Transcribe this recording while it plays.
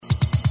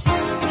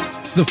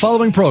The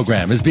following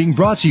program is being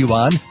brought to you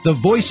on the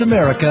Voice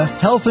America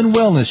Health and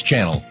Wellness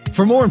Channel.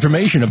 For more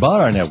information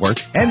about our network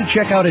and to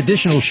check out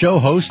additional show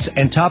hosts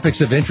and topics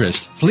of interest,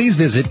 please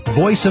visit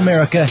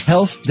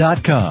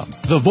voiceamericahealth.com.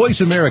 The Voice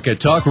America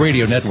Talk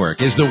Radio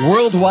Network is the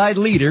worldwide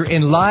leader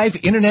in live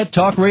Internet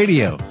talk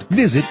radio.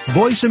 Visit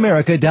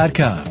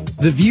voiceamerica.com.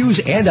 The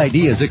views and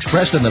ideas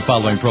expressed in the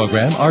following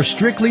program are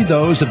strictly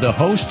those of the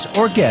hosts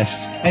or guests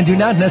and do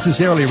not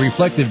necessarily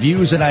reflect the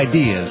views and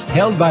ideas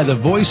held by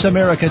the Voice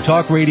America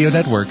Talk Radio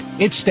Network,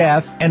 its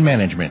staff, and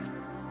management.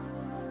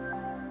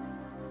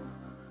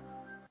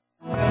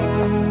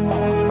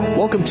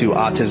 Welcome to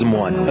Autism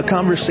One, a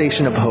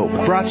conversation of hope,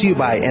 brought to you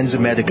by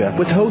Enzymedica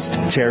with host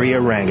Terry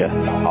Aranga.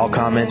 All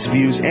comments,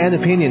 views, and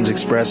opinions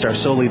expressed are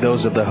solely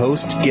those of the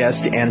host,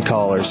 guest, and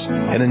callers.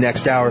 In the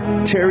next hour,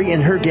 Terry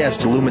and her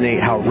guest illuminate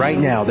how right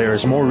now there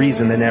is more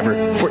reason than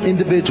ever for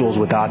individuals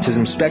with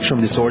autism spectrum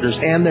disorders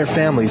and their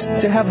families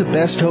to have the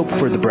best hope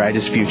for the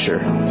brightest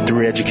future.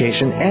 Through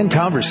education and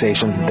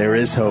conversation, there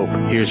is hope.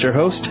 Here's your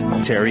host,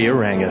 Terry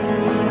Aranga.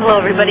 Hello,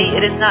 everybody.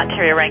 It is not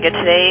Terry Aranga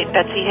today.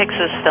 Betsy Hicks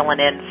is filling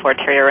in for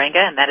Terry Aranga,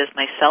 and that is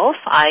myself.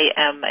 I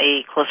am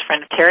a close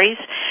friend of Terry's,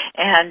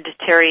 and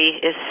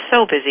Terry is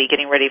so busy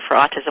getting ready for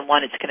Autism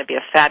One. It's going to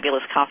be a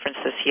fabulous conference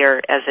this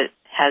year, as it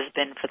has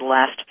been for the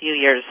last few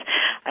years.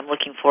 I'm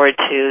looking forward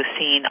to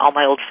seeing all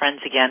my old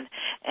friends again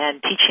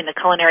and teaching the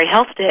Culinary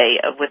Health Day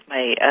with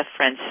my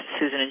friends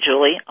Susan and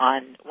Julie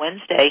on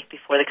Wednesday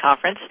before the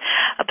conference.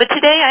 But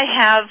today I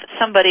have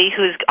somebody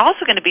who's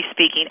also going to be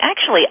speaking,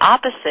 actually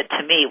opposite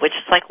to me, which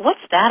is like, what's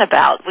that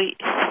about?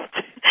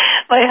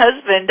 My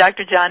husband,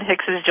 Dr. John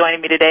Hicks, is joining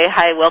me today.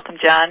 Hi, welcome,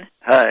 John.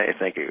 Hi,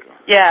 thank you.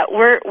 Yeah,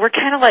 we're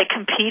kind of like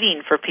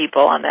competing for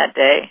people on that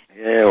day.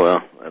 Yeah,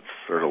 well, that's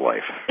sort of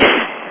life.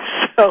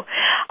 So,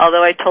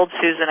 although I told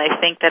Susan I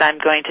think that I'm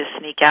going to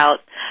sneak out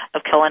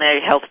of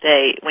Culinary Health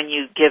Day when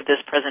you give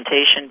this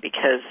presentation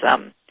because,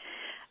 I'm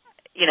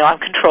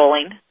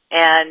controlling,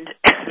 and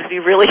it would be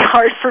really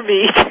hard for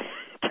me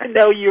to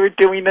know you were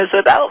doing this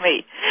without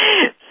me.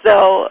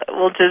 So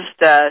we'll just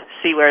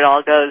see where it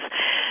all goes.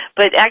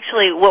 But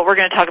actually, what we're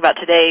going to talk about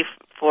today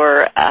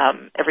for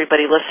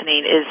everybody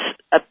listening is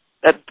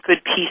a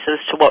good piece as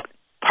to what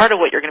part of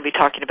what you're going to be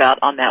talking about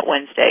on that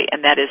Wednesday,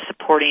 and that is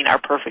supporting our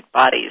perfect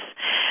bodies.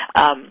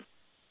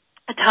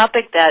 A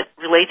topic that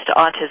relates to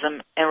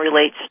autism and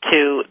relates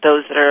to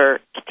those that are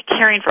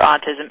caring for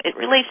autism. It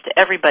relates to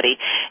everybody,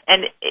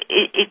 and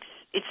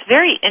it's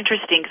very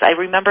interesting because I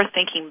remember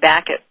thinking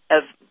back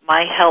of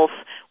my health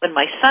when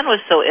my son was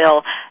so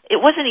ill. It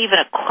wasn't even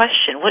a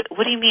question.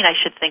 What do you mean I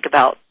should think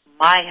about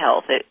my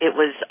health? It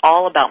was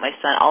all about my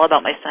son,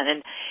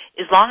 and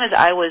as long as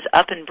I was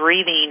up and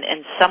breathing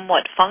and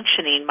somewhat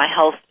functioning, my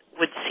health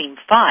would seem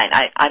fine.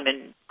 I'm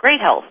in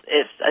great health,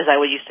 as I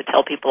would used to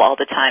tell people all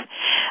the time.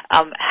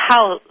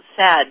 How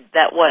sad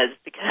that was,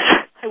 because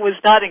I was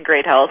not in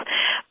great health,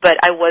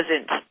 but I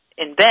wasn't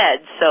in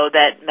bed, so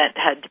that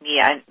had to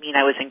mean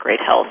I was in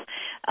great health.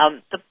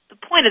 The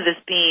point of this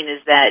being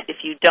is that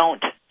if you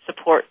don't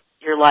support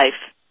your life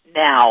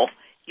now,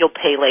 you'll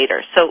pay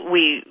later. So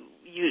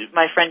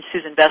my friend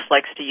Susan Best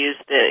likes to use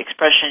the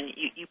expression,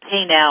 you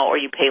pay now or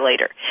you pay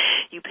later.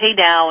 You pay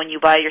now and you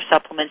buy your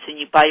supplements and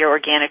you buy your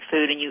organic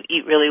food and you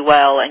eat really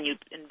well and you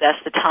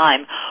invest the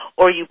time,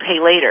 or you pay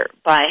later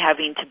by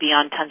having to be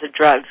on tons of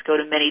drugs, go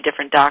to many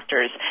different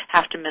doctors,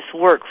 have to miss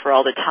work for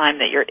all the time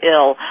that you're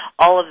ill,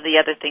 all of the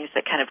other things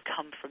that kind of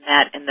come from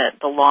that, and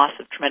the loss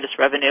of tremendous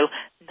revenue,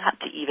 not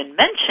to even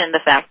mention the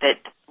fact that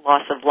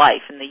loss of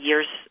life and the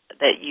years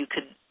that you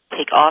could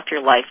take off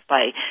your life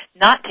by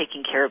not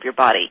taking care of your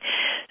body.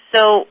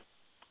 So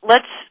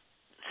let's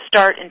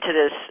start into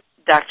this,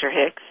 Dr.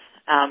 Hicks,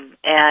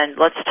 and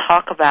let's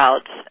talk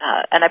about,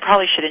 and I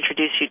probably should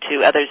introduce you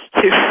to others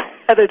too,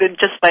 other than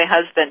just my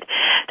husband.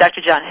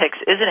 Dr. John Hicks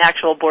is an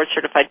actual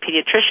board-certified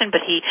pediatrician,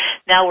 but he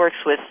now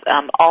works with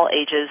all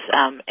ages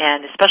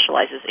and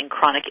specializes in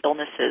chronic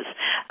illnesses.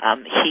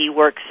 He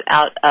works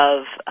out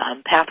of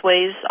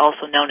Pathways,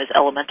 also known as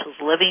Elementals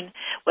Living.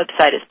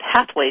 Website is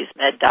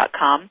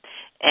pathwaysmed.com.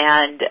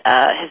 And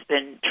has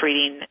been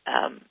treating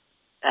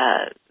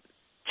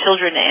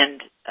children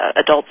and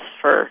adults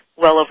for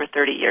well over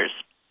 30 years.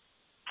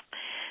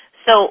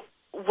 So,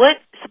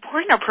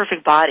 supporting our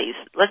perfect bodies?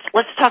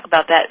 Let's talk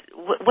about that.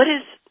 What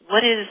is?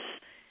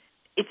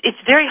 It's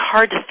very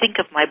hard to think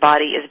of my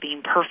body as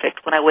being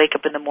perfect when I wake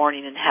up in the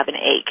morning and have an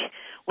ache.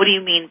 What do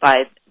you mean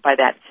by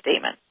that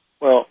statement?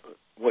 Well,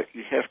 what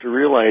you have to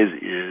realize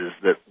is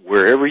that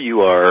wherever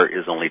you are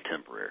is only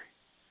temporary,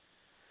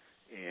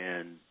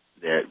 and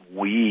that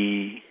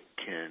we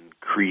can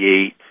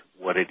create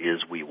what it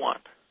is we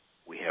want.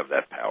 We have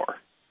that power.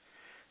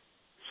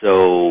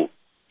 So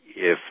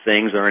if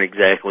things aren't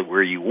exactly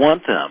where you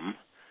want them,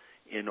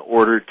 in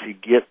order to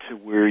get to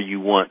where you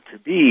want to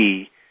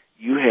be,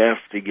 you have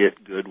to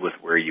get good with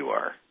where you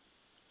are.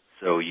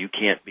 So you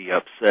can't be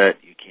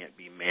upset, you can't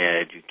be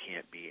mad, you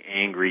can't be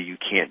angry, you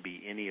can't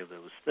be any of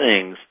those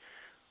things,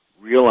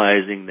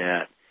 realizing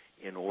that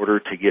in order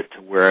to get to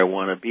where I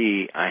want to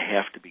be, I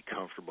have to be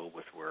comfortable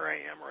with where I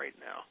am right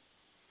now.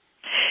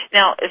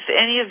 Now, if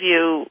any of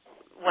you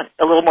want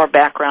a little more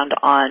background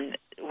on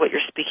what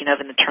you're speaking of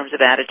in the terms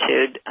of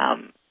attitude,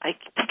 I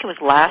think it was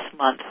last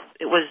month.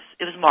 It was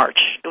March.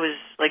 It was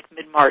like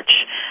mid-March.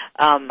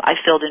 I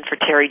filled in for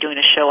Terry doing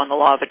a show on the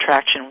law of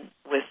attraction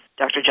with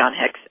Dr. John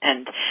Hicks,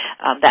 and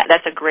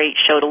that's a great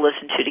show to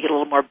listen to get a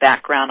little more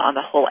background on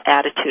the whole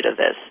attitude of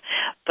this.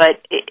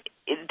 But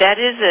that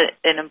is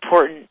an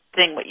important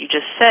thing. What you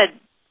just said,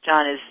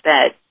 John, is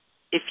that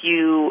if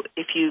you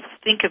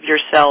think of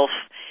yourself,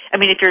 I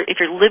mean, if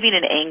you're living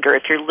in anger,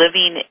 if you're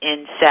living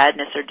in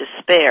sadness or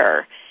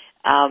despair,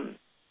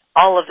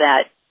 all of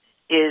that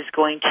is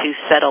going to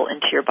settle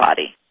into your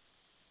body.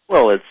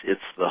 Well, it's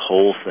the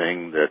whole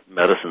thing that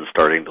medicine's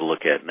starting to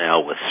look at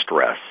now with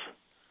stress.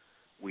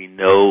 We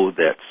know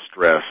that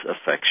stress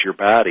affects your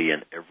body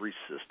and every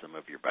system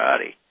of your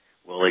body.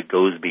 Well, it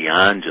goes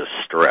beyond just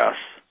stress.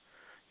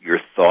 Your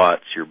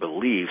thoughts, your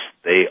beliefs,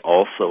 they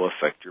also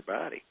affect your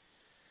body.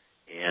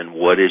 And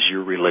what is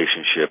your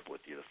relationship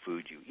with the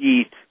food you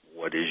eat?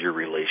 What is your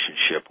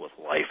relationship with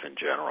life in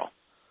general?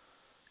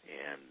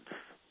 And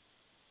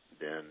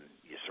then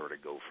you sort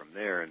of go from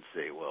there and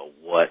say, well,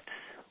 what's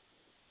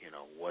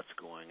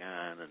going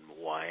on and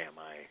why am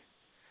I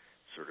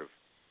sort of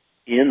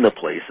in the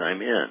place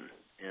I'm in?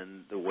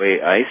 And the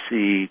way I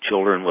see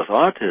children with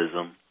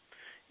autism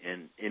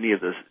and any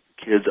of the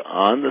kids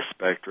on the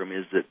spectrum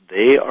is that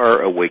they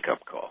are a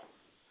wake-up call.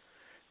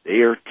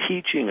 They are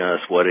teaching us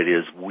what it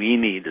is we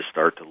need to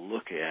start to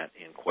look at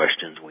and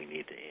questions we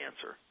need to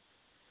answer.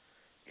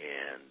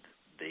 And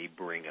they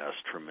bring us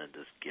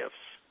tremendous gifts.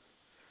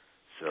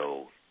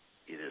 So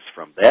it is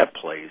from that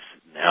place,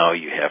 now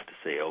you have to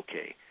say,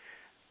 okay,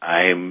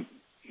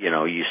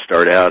 you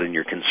start out and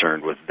you're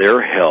concerned with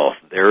their health,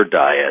 their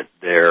diet,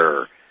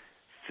 their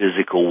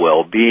physical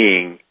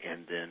well-being,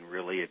 and then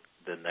really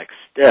the next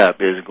step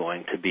is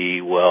going to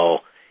be,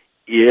 well,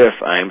 if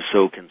I'm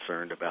so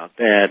concerned about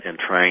that and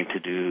trying to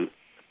do the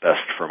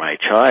best for my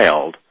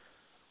child,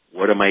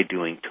 what am I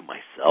doing to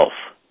myself?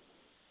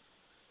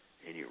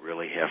 And you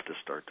really have to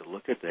start to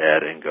look at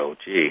that and go,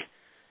 gee,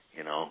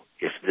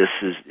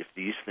 if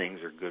these things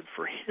are good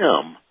for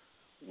him,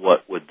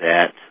 what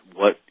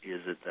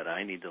is it that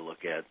I need to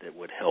look at that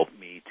would help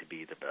me to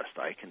be the best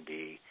I can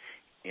be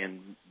and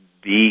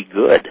be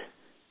good?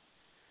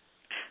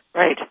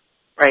 Right.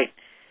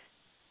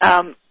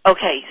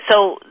 Okay,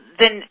 so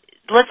then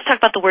let's talk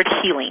about the word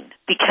healing,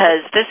 because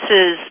this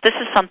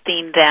is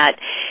something that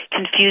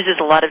confuses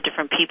a lot of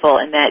different people,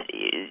 and that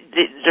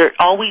they're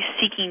always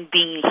seeking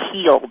being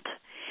healed.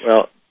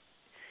 Well,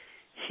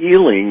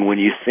 healing, when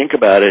you think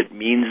about it,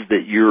 means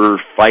that you're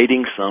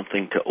fighting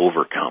something to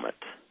overcome it.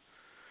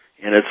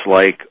 And it's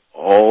like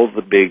all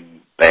the big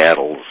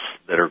battles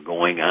that are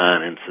going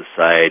on in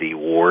society,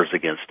 wars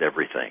against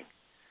everything,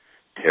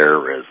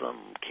 terrorism,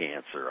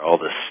 cancer, all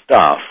this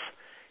stuff.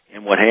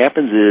 And what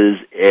happens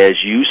is, as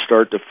you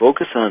start to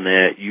focus on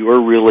that, you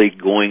are really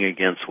going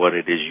against what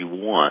it is you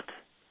want.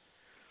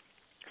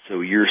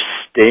 So you're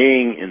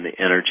staying in the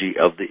energy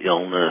of the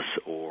illness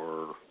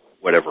or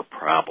whatever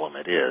problem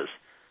it is.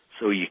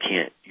 So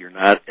you're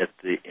not at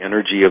the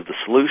energy of the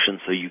solution,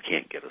 so you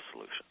can't get a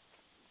solution.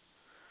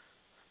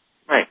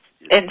 Right.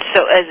 And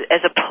so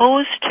as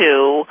opposed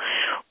to,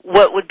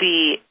 what would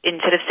be,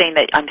 instead of saying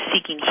that I'm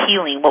seeking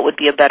healing, what would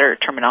be a better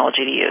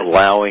terminology to use?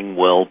 Allowing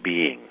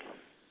well-being.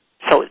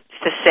 So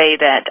to say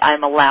that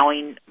I'm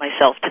allowing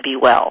myself to be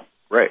well.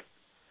 Right.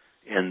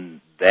 And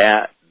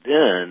that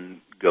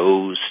then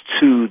goes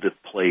to the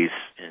place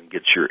and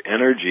gets your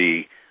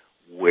energy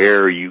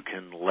where you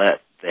can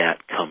let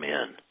that come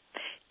in.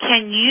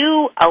 Can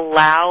you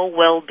allow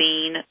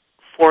well-being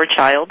for a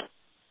child?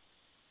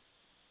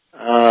 We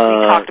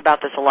talked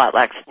about this a lot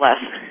last month.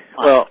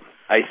 Well,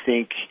 I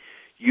think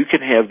you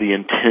can have the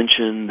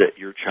intention that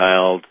your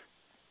child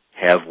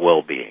have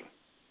well-being,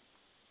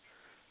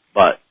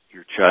 but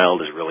your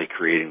child is really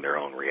creating their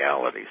own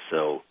reality,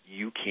 so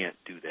you can't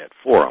do that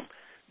for them.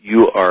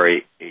 You are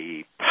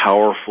a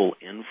powerful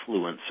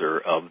influencer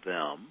of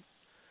them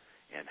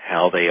and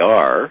how they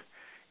are,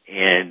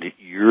 and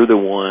you're the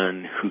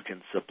one who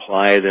can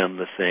supply them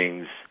the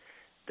things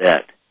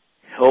that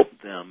help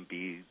them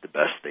be the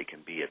best they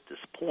can be at this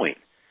point.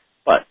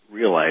 But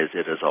realize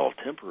it is all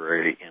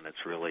temporary, and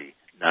it's really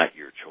not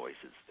your choice,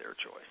 it's their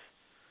choice.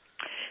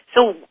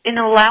 So in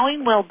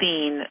allowing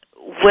well-being,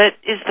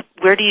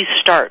 where do you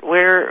start?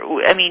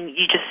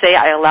 You just say,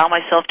 I allow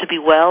myself to be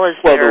well?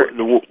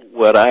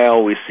 What I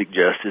always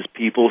suggest is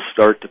people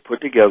start to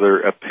put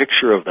together a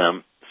picture of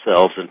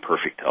themselves in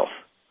perfect health.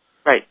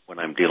 Right. When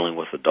I'm dealing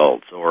with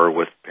adults or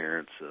with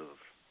parents of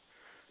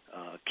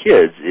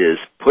kids, is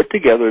put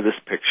together this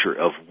picture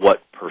of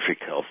what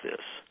perfect health is.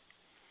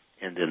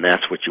 And then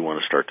that's what you want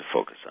to start to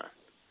focus on.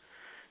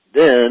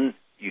 Then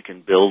you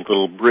can build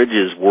little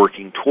bridges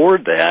working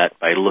toward that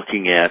by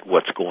looking at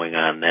what's going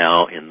on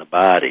now in the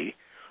body.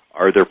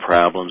 Are there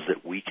problems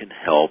that we can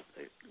help?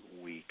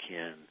 We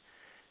can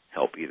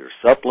help either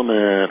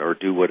supplement or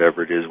do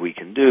whatever it is we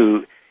can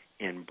do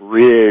and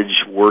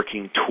bridge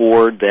working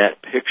toward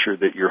that picture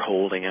that you're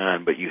holding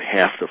on. But you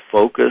have to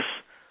focus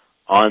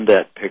on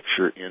that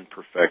picture in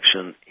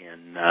perfection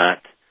and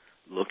not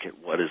look at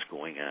what is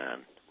going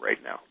on right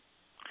now.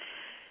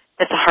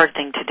 That's a hard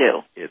thing to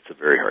do. It's a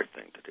very hard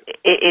thing to do.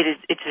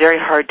 It's very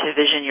hard to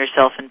vision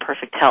yourself in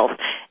perfect health.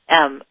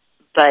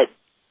 But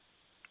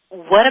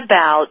what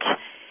about...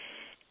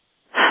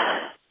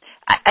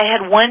 I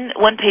had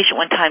one patient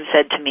one time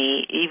said to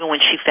me, even when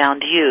she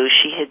found you,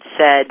 she had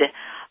said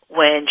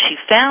when she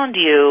found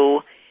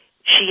you,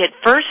 she had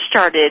first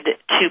started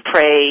to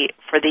pray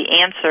for the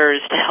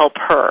answers to help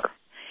her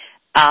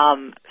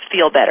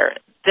feel better.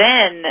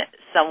 Then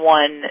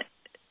someone,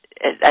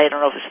 I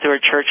don't know if it's through a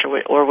church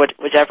or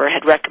whichever,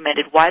 had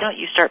recommended, why don't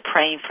you start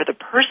praying for the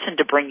person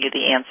to bring you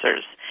the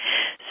answers?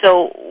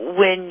 So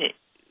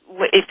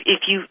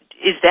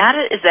is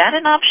that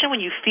an option when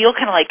you feel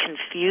kind of like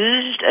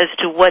confused as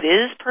to what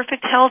is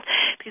perfect health?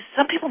 Because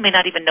some people may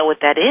not even know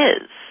what that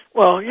is.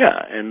 Well,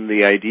 yeah, and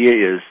the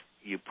idea is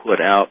you put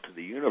out to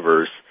the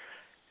universe,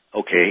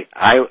 okay,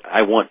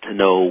 I want to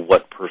know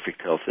what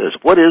perfect health is.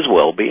 What is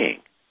well-being?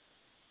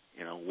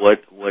 You know, what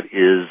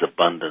is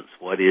abundance?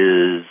 What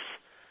is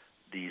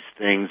these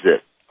things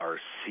that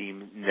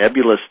seem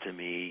nebulous to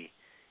me?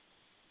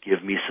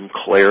 Give me some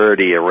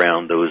clarity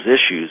around those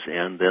issues,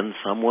 and then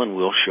someone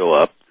will show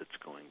up that's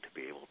going to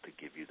be able to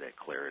give you that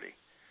clarity.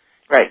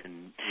 Right.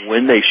 And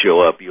when they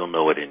show up, you'll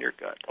know it in your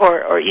gut.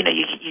 Or you know,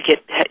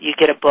 you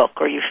get a book,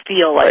 or you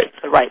feel like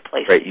it's the right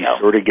place to go. You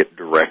sort of get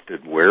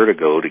directed where to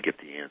go to get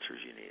the answers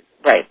you need.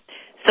 Right.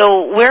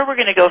 So where we're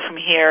going to go from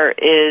here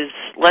is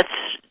let's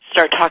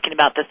start talking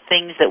about the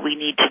things that we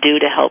need to do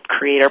to help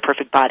create our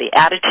perfect body.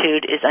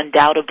 Attitude is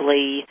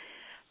undoubtedly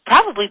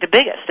probably the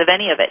biggest of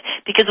any of it,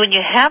 because when you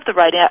have the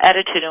right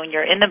attitude and when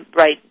you're in the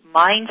right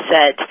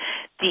mindset,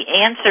 the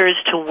answers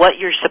to what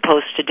you're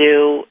supposed to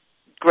do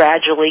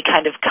gradually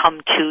kind of come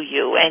to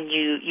you, and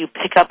you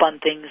pick up on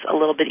things a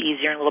little bit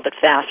easier and a little bit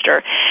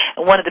faster.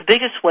 And one of the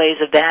biggest ways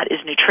of that is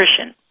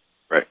nutrition.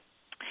 Right.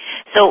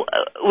 So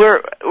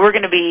we're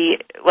going to be,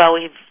 well,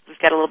 we've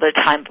got a little bit of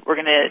time, but we're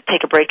going to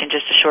take a break in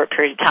just a short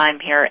period of time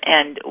here,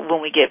 and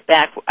when we get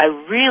back, I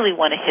really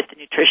want to hit the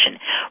nutrition.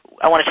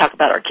 I want to talk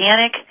about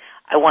organic.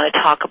 I want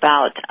to talk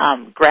about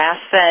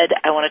grass-fed.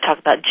 I want to talk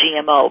about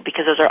GMO,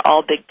 because those are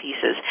all big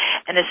pieces,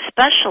 and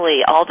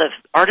especially all the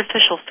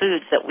artificial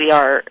foods that we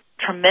are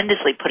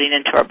tremendously putting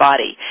into our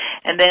body.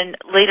 And then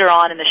later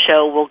on in the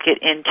show, we'll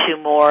get into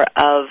more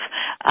of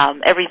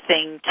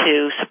everything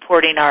to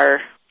supporting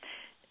our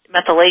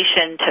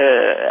methylation,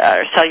 to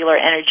our cellular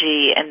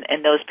energy,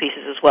 and those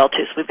pieces as well,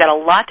 too. So we've got a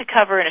lot to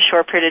cover in a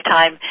short period of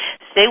time.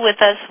 Stay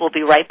with us. We'll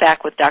be right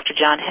back with Dr.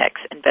 John Hicks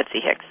and Betsy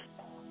Hicks.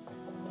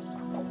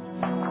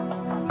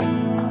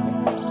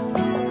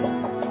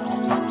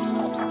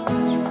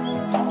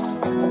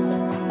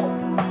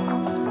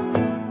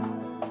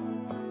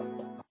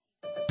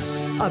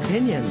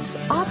 Opinions,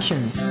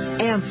 options,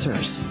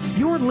 answers.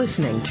 You're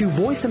listening to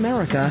Voice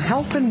America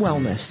Health and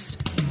Wellness.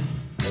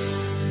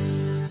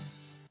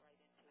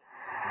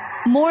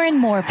 More and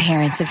more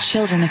parents of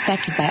children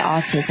affected by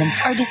autism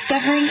are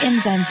discovering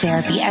enzyme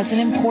therapy as an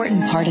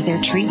important part of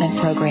their treatment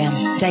program.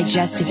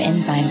 Digestive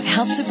enzymes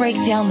help to break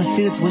down the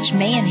foods which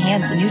may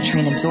enhance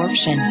nutrient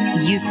absorption.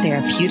 Used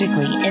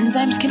therapeutically,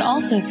 enzymes can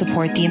also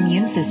support the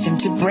immune system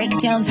to break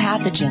down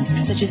pathogens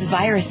such as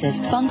viruses,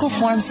 fungal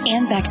forms,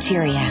 and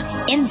bacteria.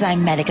 Enzyme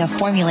Medica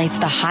formulates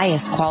the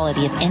highest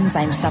quality of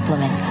enzyme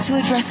supplements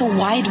to address a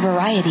wide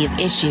variety of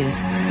issues.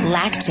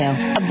 Lacto,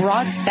 a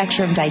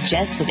broad-spectrum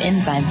digestive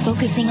enzyme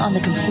focusing on the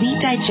complete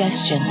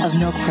digestion of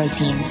milk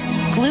proteins.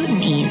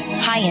 Gluten Ease,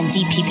 high in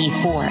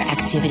DPP4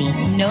 activity,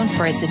 known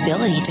for its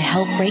ability to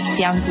help break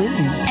down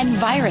gluten. And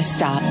Virus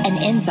Stop,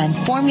 an enzyme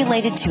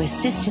formulated to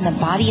assist in the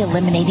body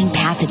eliminating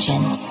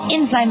pathogens.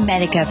 Enzyme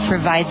Medica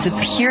provides the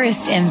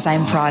purest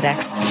enzyme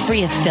products,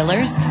 free of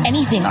fillers,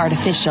 anything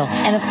artificial,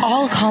 and of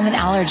all common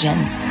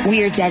allergens.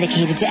 We are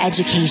dedicated to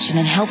education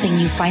and helping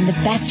you find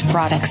the best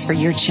products for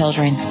your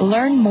children.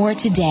 Learn more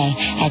today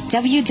at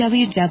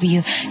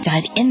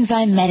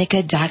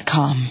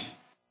www.enzymemedica.com.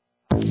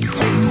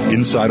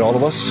 Inside all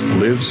of us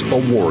lives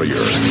a warrior.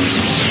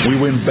 We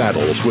win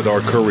battles with our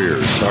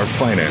careers, our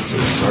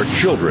finances, our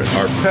children,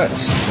 our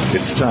pets.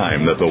 It's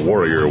time that the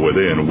warrior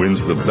within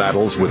wins the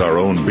battles with our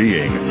own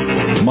being.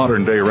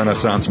 Modern-day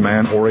Renaissance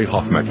man Ori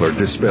Hofmeckler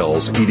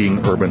dispels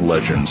eating urban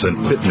legends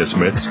and fitness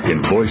myths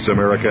in Voice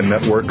America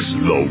Network's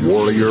The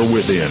Warrior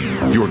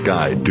Within, your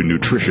guide to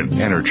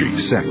nutrition, energy,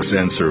 sex,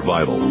 and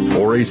survival.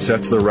 Ori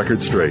sets the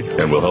record straight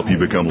and will help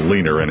you become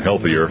leaner and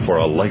healthier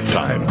for a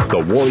lifetime.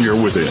 The Warrior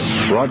Within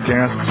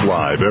broadcasts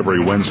live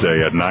every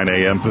Wednesday at 9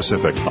 a.m.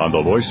 Pacific on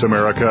the Voice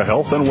America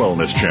Health and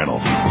Wellness Channel.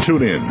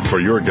 Tune in for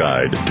your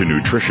guide to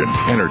nutrition,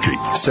 energy,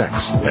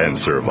 sex, and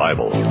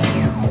survival.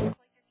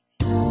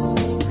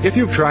 If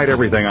you've tried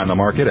everything on the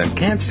market and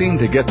can't seem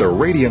to get the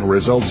radiant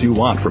results you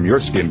want from your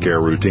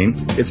skincare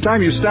routine, it's time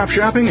you stop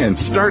shopping and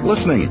start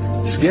listening.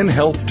 Skin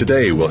Health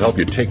Today will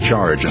help you take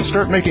charge and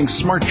start making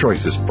smart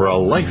choices for a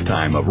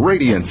lifetime of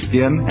radiant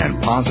skin and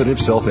positive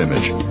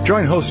self-image.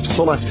 Join host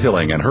Celeste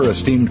Hilling and her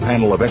esteemed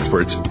panel of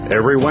experts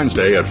every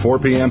Wednesday at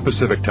 4 p.m.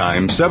 Pacific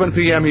Time, 7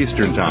 p.m.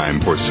 Eastern Time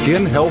for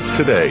Skin Health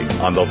Today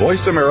on the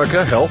Voice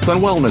America Health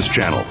and Wellness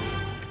Channel.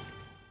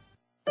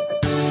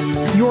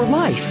 Your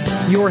life,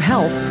 your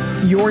health,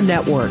 your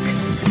network.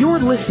 You're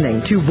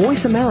listening to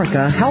Voice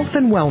America Health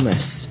and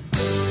Wellness.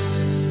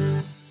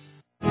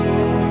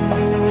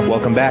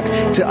 Welcome back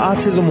to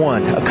Autism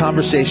One, a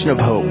conversation of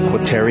hope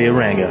with Terry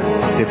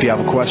Aranga. If you have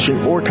a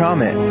question or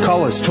comment,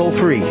 call us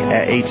toll-free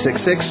at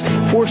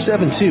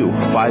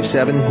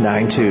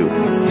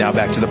 866-472-5792. Now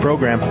back to the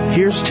program.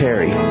 Here's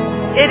Terry.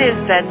 It is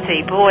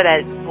Betsy. Boy,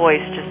 that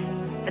voice just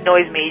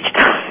annoys me each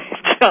time,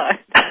 John.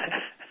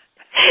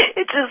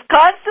 It just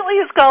constantly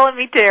is calling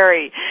me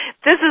Terry.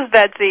 This is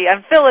Betsy.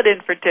 I'm filling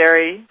in for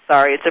Terry.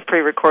 Sorry, it's a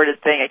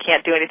pre-recorded thing. I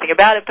can't do anything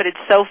about it, but it's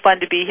so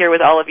fun to be here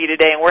with all of you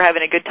today, and we're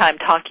having a good time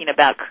talking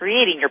about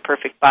creating your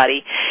perfect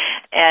body.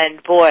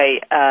 And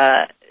boy,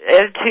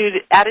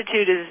 attitude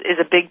is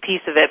a big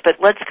piece of it, but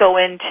let's go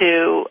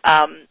into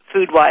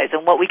food-wise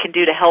and what we can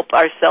do to help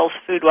ourselves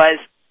food-wise.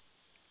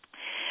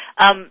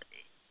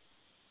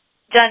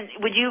 John,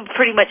 would you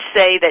pretty much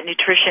say that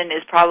nutrition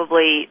is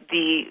probably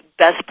the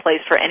best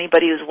place for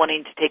anybody who's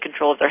wanting to take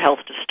control of their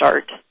health to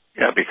start?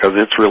 Yeah, because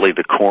it's really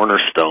the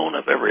cornerstone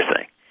of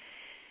everything.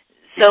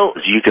 So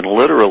you can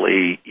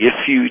literally,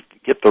 if you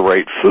get the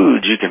right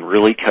foods, you can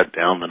really cut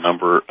down the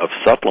number of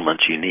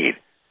supplements you need.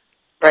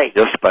 Right.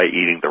 Just by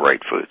eating the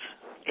right foods.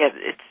 Yeah,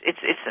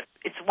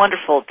 it's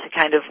wonderful to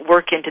kind of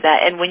work into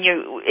that, and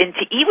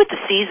to eat with the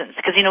seasons,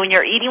 because when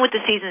you're eating with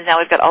the seasons, now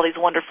we've got all these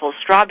wonderful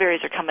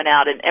strawberries are coming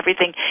out and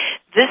everything.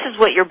 This is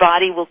what your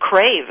body will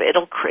crave.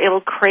 It'll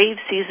crave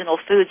seasonal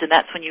foods, and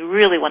that's when you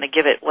really want to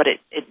give it what it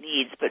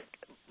needs. But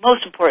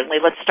most importantly,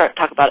 let's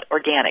talk about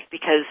organic,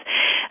 because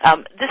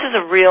this is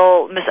a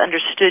real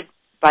misunderstood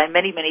by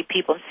many, many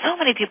people. And so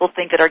many people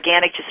think that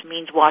organic just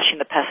means washing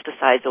the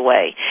pesticides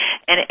away,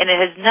 and it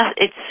has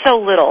it's so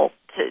little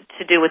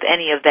to do with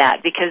any of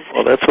that, because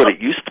that's what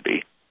it used to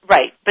be.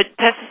 Right, but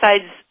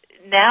pesticides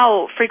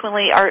now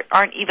frequently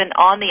aren't even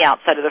on the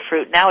outside of the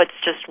fruit. Now it's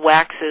just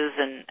waxes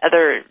and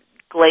other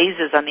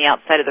glazes on the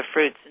outside of the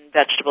fruits and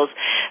vegetables.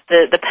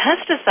 The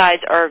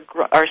pesticides are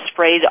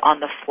sprayed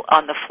on the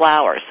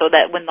flower, so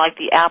that when like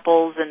the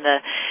apples and the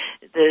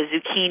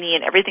zucchini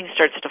and everything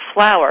starts to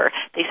flower,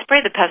 they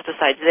spray the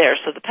pesticides there.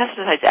 So the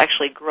pesticides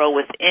actually grow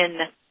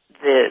within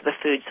the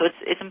food, so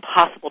it's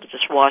impossible to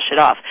just wash it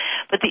off.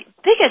 But the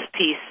biggest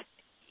piece,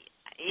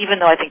 even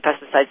though I think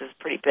pesticides is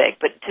pretty big,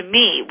 but to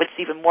me what's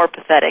even more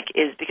pathetic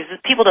is, because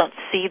people don't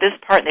see this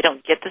part and they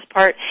don't get this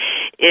part,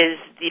 is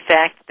the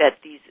fact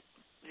that these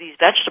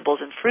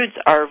vegetables and fruits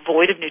are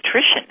void of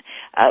nutrition.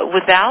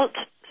 Without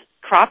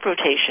crop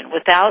rotation,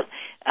 without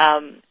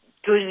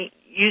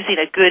using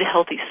a good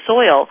healthy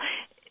soil,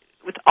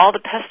 with all the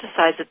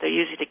pesticides that they're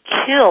using to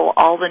kill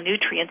all the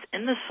nutrients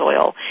in the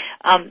soil,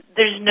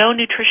 there's no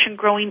nutrition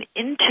growing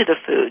into the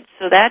food.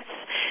 So that's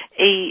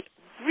a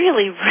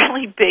really,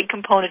 really big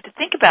component to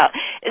think about,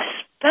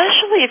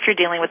 especially if you're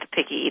dealing with a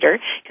picky eater.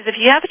 Because if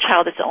you have a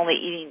child that's only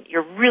eating,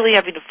 you're really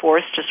having to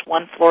force just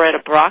one floret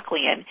of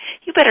broccoli in,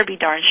 you better be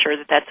darn sure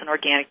that that's an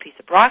organic piece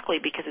of broccoli,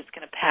 because it's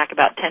going to pack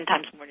about 10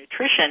 times more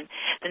nutrition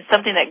than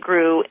something that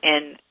grew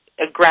in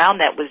a ground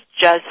that was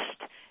just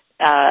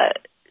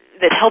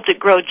that helped it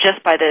grow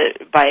just by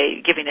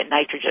giving it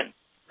nitrogen.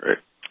 Right.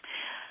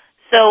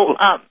 So,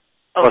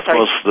 plus sorry.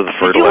 most of the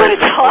fertilizers. Did you want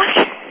to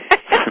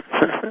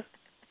talk?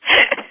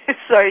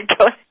 Sorry,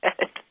 go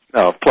ahead.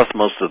 No, plus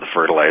most of the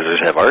fertilizers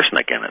have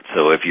arsenic in it.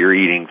 So if you're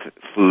eating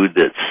food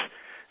that's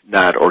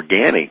not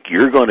organic,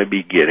 you're going to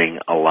be getting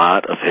a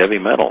lot of heavy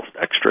metals,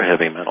 extra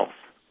heavy metals.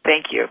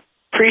 Thank you.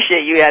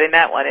 Appreciate you adding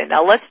that one in.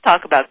 Now let's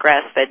talk about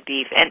grass-fed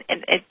beef, and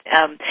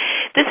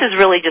this is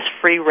really just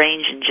free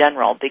range in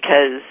general,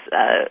 because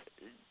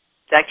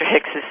Dr.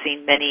 Hicks has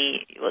seen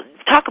many.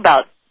 Talk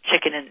about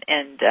chicken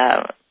and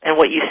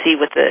what you see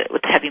with the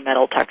heavy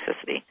metal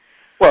toxicity.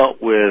 Well,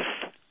 with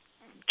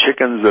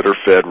chickens that are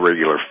fed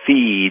regular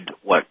feed,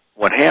 what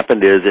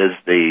happened is, as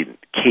they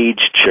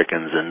caged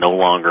chickens and no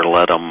longer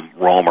let them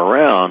roam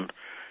around,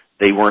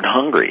 they weren't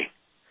hungry.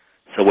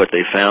 So what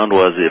they found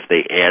was, if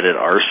they added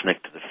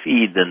arsenic to the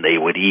feed, then they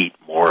would eat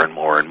more and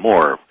more and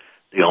more.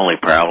 The only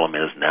problem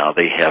is now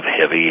they have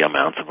heavy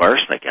amounts of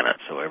arsenic in it.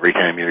 So every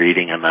time you're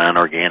eating a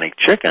non-organic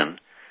chicken,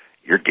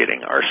 you're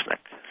getting arsenic.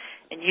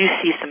 And you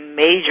see some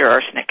major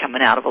arsenic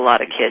coming out of a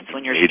lot of kids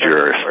when you're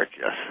major arsenic,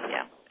 yes.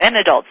 Yeah, and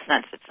adults.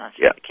 It's not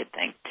just a kid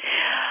thing.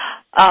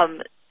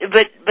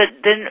 But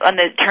then on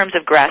the terms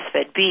of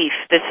grass-fed beef,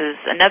 this is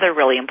another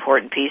really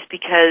important piece,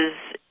 because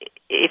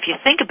if you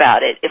think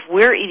about it, if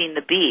we're eating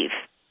the beef,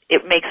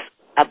 it makes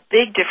a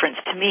big difference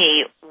to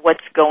me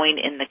what's going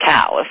in the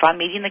cow. If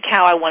I'm eating the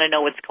cow, I want to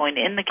know what's going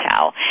in the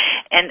cow.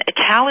 And a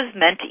cow is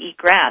meant to eat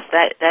grass.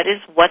 That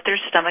is what their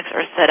stomachs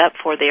are set up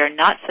for. They are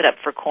not set up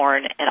for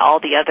corn and all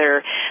the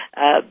other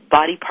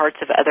body parts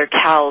of other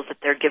cows that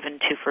they're given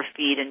to for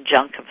feed and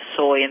junk of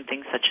soy and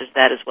things such as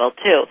that as well,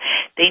 too.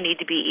 They need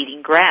to be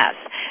eating grass.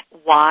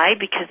 Why?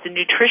 Because the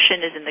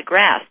nutrition is in the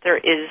grass. There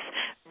is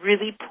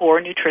really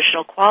poor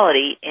nutritional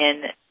quality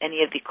in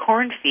any of the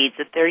corn feeds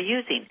that they're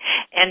using.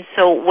 And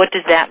so what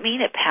does that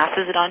mean? It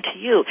passes it on to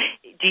you.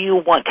 Do you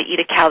want to eat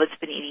a cow that's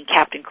been eating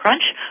Captain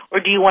Crunch,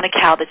 or do you want a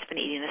cow that's been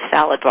eating a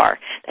salad bar?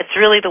 That's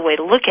really the way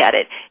to look at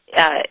it.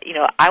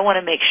 I want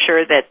to make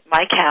sure that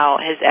my cow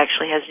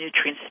actually has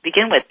nutrients to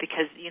begin with,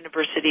 because the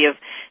University of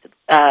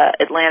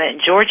Atlanta in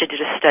Georgia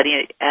did a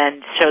study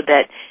and showed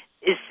that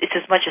it's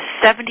as much as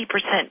 70%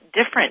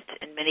 different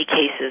in many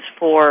cases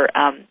for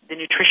the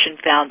nutrition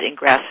found in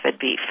grass-fed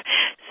beef.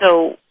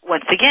 So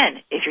once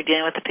again, if you're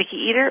dealing with a picky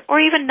eater or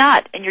even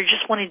not, and you're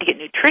just wanting to get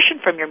nutrition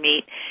from your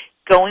meat,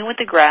 going with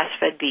the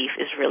grass-fed beef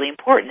is really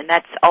important, and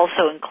that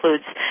also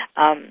includes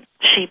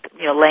sheep,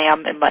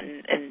 lamb and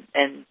mutton,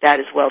 and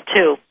that as well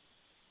too.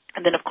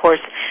 And then, of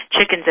course,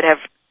 chickens that have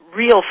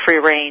real free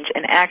range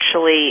and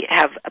actually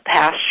have a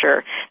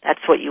pasture. That's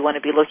what you want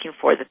to be looking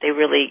for, that they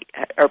really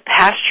are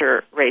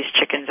pasture-raised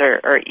chickens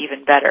are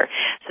even better,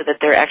 so that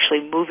they're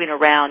actually moving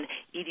around,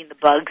 eating the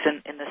bugs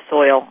in the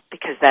soil,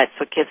 because that's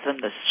what gives them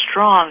the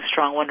strong,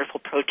 strong,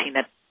 wonderful protein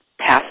that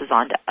passes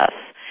on to us.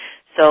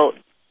 So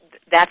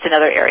that's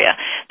another area.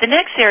 The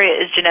next area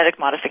is genetic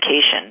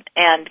modification.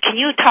 And can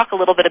you talk a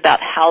little bit about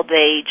how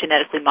they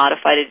genetically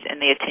modified it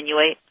and they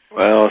attenuate?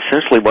 Well,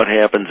 essentially what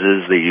happens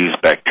is they use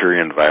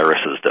bacteria and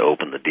viruses to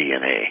open the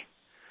DNA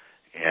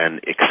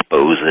and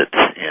expose it,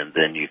 and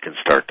then you can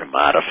start to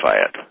modify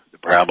it. The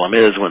problem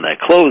is when that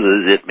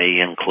closes, it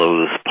may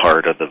enclose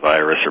part of the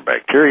virus or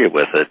bacteria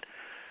with it.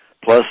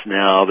 Plus,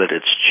 now that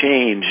it's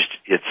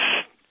changed,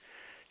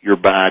 your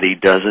body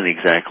doesn't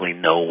exactly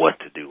know what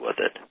to do with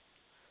it.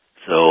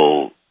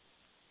 So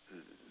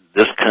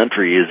this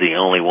country is the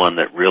only one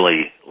that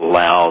really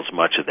allows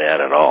much of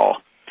that at all.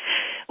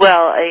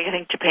 Well, I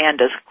think Japan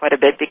does quite a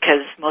bit,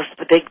 because most of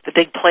the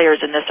big players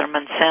in this are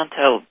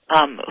Monsanto,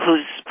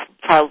 who's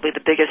probably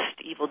the biggest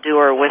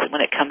evildoer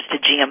when it comes to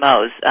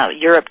GMOs.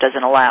 Europe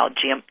doesn't allow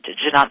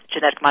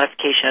genetic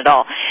modification at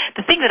all.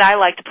 The thing that I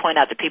like to point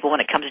out to people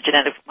when it comes to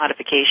genetic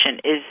modification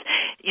is,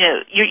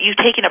 you've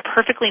taken a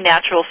perfectly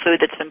natural food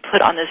that's been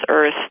put on this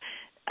earth.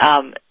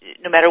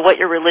 No matter what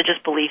your religious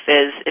belief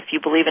is, if you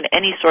believe in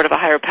any sort of a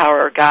higher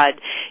power or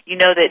God, you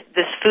know that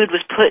this food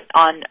was put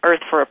on earth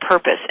for a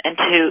purpose. And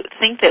to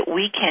think that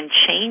we can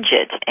change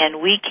it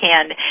and we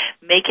can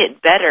make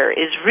it better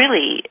is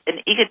really an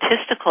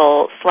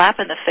egotistical slap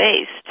in the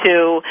face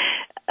to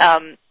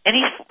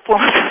any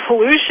form of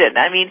evolution.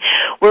 I mean,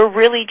 we're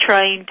really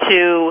trying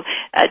to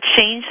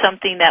change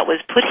something that was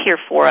put here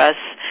for us,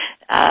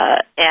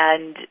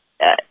 and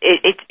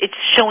it's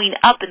showing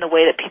up in the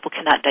way that people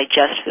cannot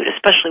digest food,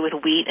 especially with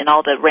wheat and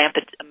all the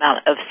rampant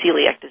amount of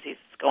celiac disease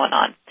that's going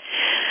on.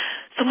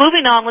 So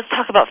moving on, let's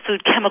talk about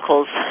food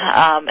chemicals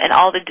and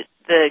all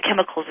the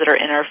chemicals that are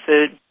in our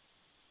food.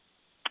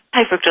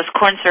 High fructose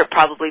corn syrup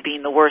probably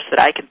being the worst that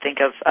I can think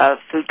of,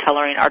 food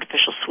coloring,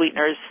 artificial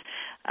sweeteners,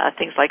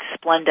 things like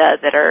Splenda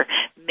that are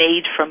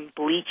made from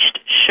bleached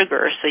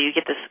sugar. So you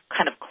get this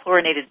kind of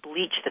chlorinated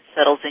bleach that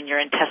settles in your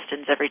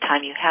intestines every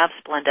time you have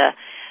Splenda.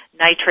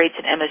 Nitrates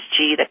and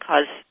MSG that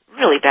cause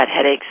really bad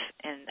headaches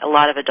in a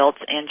lot of adults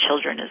and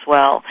children as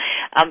well.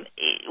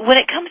 When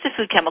it comes to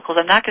food chemicals,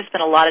 I'm not going to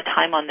spend a lot of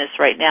time on this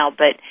right now,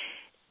 but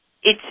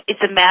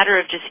it's a matter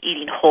of just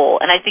eating whole.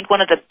 And I think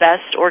one of the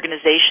best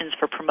organizations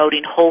for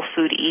promoting whole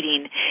food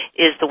eating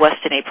is the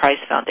Weston A.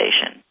 Price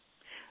Foundation.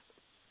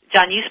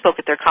 John, you spoke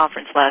at their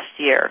conference last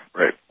year.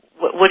 Right.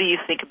 What do you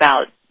think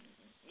about?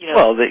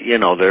 Well,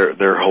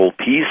 their whole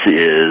piece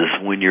is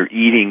when you're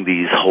eating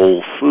these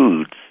whole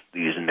foods,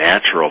 these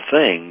natural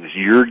things,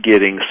 you're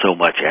getting so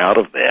much out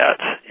of that,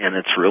 and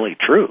it's really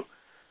true.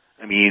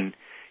 I mean,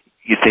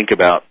 you think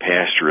about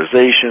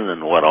pasteurization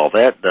and what all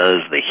that does,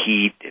 the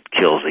heat, it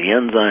kills the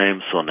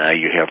enzymes, so now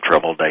you have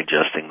trouble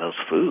digesting those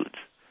foods.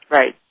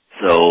 Right.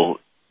 So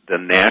the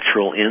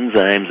natural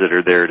enzymes that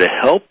are there to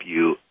help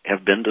you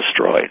have been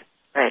destroyed.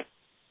 Right.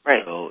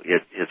 Right. So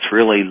it's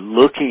really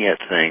looking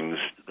at things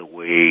the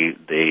way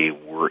they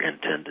were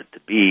intended to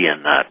be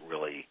and not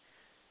really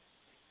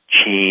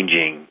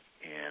changing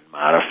and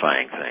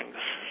modifying things.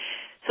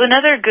 So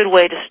another good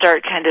way to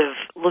start kind of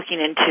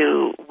looking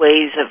into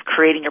ways of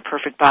creating your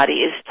perfect body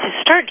is to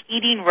start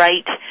eating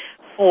right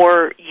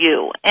for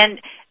you.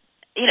 And,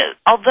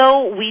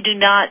 although we do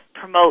not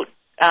promote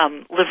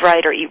live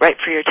right or eat right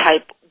for your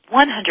type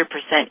 100%,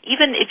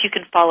 even if you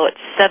can follow it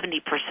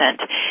 70%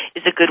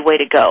 is a good way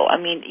to go. I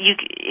mean,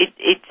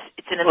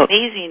 it's an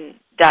amazing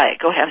diet.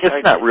 Go ahead.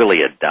 It's not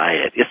really a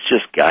diet. It's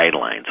just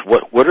guidelines.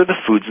 What are the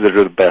foods that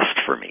are the best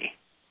for me?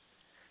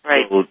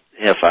 Right. So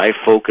if I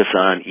focus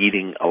on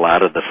eating a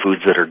lot of the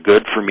foods that are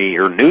good for me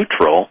or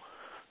neutral,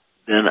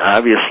 then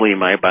obviously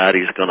my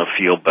body's going to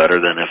feel better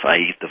than if I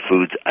eat the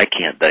foods I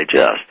can't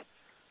digest.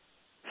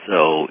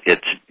 So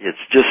it's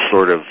just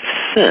sort of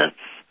sense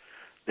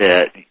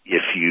that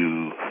if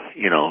you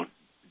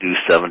do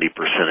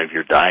 70% of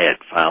your diet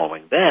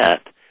following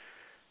that,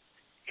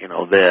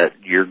 that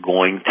you're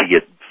going to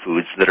get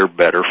foods that are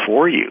better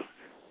for you.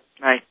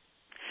 Right.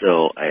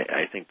 So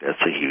I think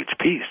that's a huge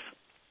piece.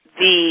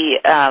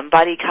 The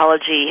Body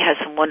Ecology has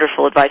some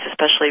wonderful advice,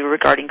 especially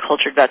regarding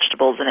cultured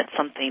vegetables, and it's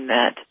something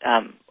that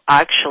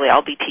actually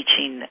I'll be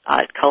teaching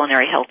at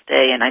Culinary Health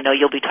Day, and I know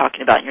you'll be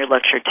talking about in your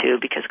lecture too,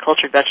 because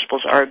cultured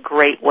vegetables are a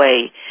great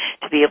way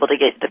to be able to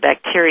get the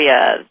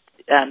bacteria,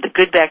 the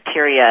good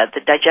bacteria,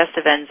 the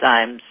digestive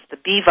enzymes, the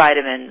B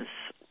vitamins.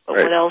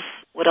 Right.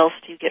 What else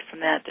do you get from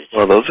that?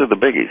 Well, those are the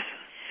biggies.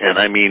 And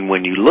I mean,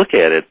 when you look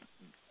at it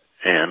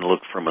and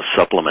look from a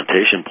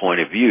supplementation point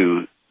of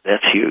view,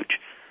 that's huge.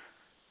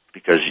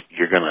 Because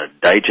you're going to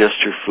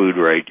digest your food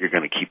right, you're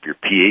going to keep your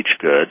pH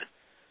good,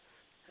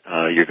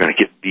 you're going to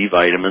get B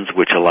vitamins,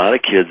 which a lot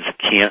of kids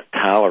can't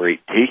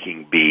tolerate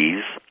taking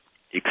Bs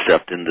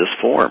except in this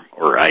form,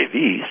 or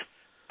IVs.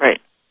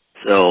 Right.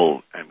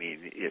 So, I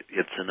mean,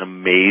 it's an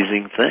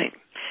amazing thing.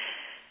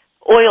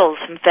 Oils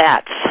and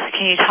fats.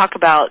 Can you talk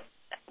about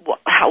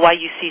why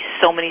you see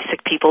so many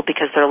sick people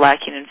because they're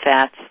lacking in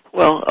fats?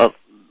 Well,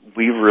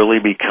 we've really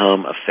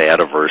become a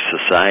fat-averse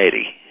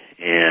society.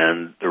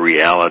 And the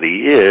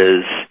reality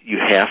is you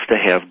have to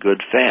have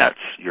good fats.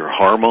 Your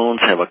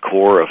hormones have a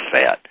core of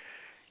fat.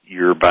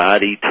 Your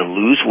body, to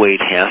lose weight,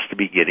 has to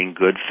be getting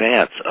good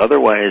fats.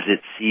 Otherwise,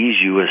 it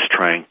sees you as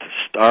trying to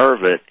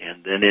starve it,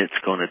 and then it's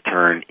going to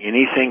turn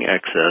anything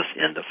excess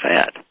into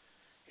fat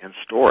and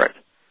store it.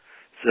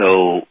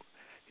 So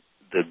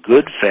the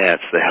good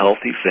fats, the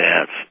healthy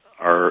fats,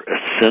 are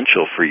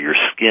essential for your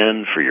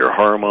skin, for your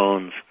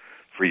hormones,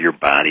 for your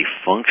body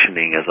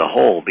functioning as a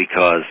whole,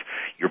 because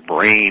your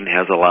brain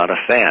has a lot of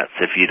fats.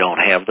 If you don't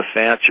have the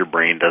fats, your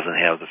brain doesn't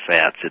have the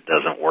fats. It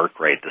doesn't work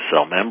right. The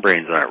cell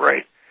membranes aren't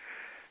right.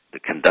 The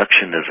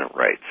conduction isn't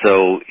right.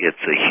 So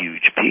it's a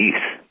huge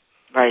piece.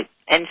 Right.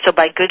 And so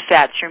by good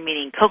fats, you're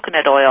meaning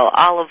coconut oil,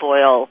 olive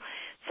oil,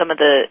 some of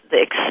the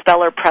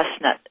expeller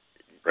pressed nut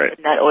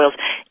oils.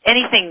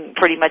 Anything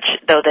pretty much,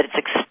 though, that it's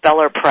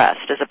expeller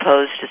pressed as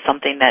opposed to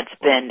something that's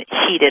been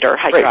heated or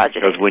hydrogenated. Right,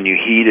 because when you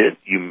heat it,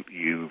 you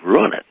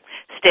ruin it.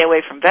 Stay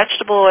away from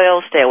vegetable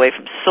oil, stay away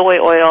from soy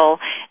oil,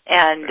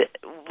 and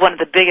one of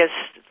the biggest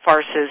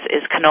farces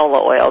is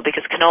canola oil,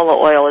 because canola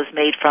oil is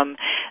made from,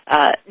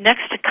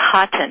 next to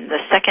cotton, the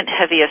second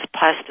heaviest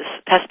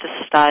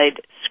pesticide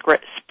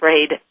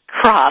sprayed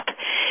crop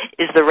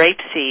is the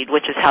rapeseed,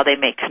 which is how they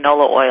make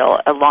canola oil,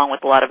 along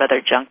with a lot of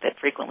other junk that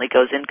frequently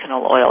goes in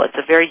canola oil. It's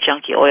a very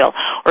junky oil.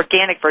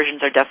 Organic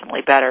versions are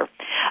definitely better.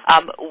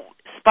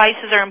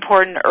 Spices are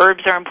important.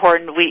 Herbs are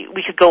important.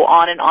 We could go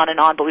on and on and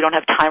on, but we don't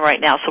have time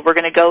right now. So we're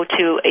going to go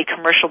to a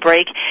commercial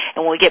break,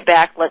 and when we get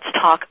back, let's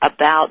talk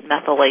about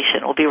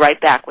methylation. We'll be right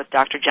back with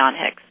Dr. John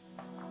Hicks.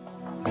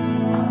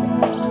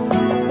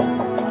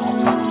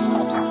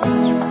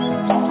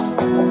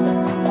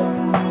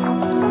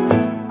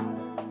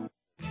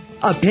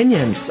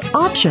 Opinions,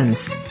 options,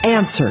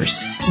 answers.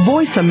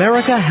 Voice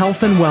America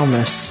Health and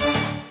Wellness.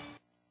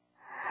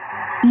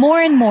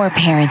 More and more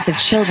parents of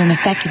children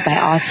affected by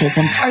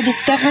autism are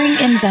discovering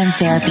enzyme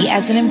therapy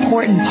as an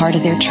important part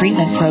of their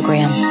treatment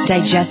program.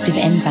 Digestive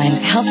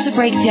enzymes help to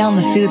break down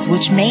the foods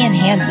which may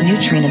enhance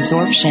nutrient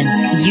absorption.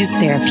 Used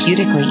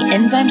therapeutically,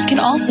 enzymes can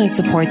also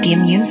support the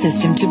immune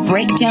system to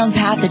break down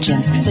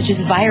pathogens such as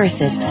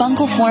viruses,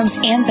 fungal forms,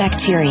 and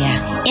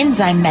bacteria.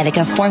 Enzyme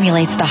Medica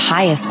formulates the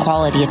highest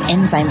quality of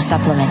enzyme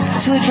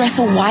supplements to address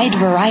a wide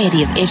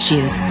variety of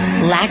issues.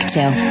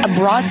 Lacto, a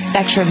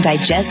broad-spectrum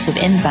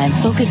digestive enzyme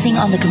focusing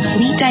on the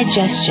complete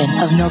digestion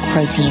of milk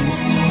proteins.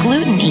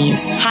 Gluten Ease,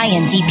 high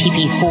in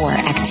DPP4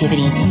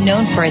 activity,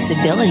 known for its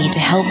ability to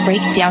help break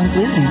down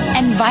gluten.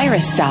 And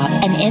Virus Stop,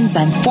 an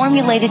enzyme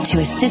formulated to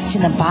assist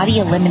in the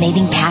body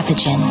eliminating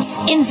pathogens.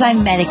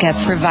 Enzyme Medica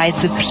provides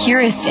the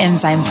purest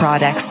enzyme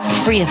products,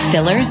 free of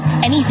fillers,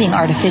 anything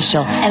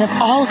artificial, and of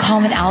all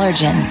common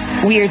allergens.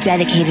 We are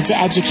dedicated to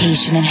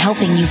education and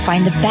helping you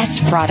find the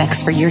best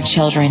products for your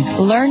children.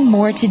 Learn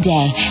more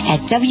today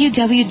at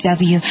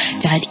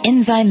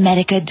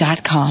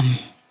www.enzymemedica.com.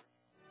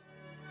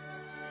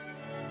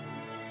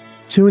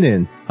 Tune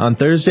in on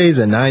Thursdays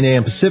at 9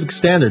 a.m. Pacific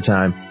Standard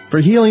Time for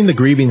Healing the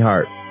Grieving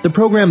Heart, the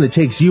program that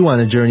takes you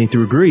on a journey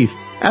through grief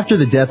after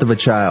the death of a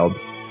child.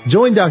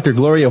 Join Dr.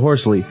 Gloria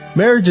Horsley,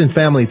 marriage and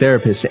family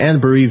therapist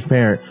and bereaved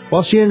parent,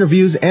 while she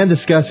interviews and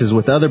discusses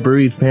with other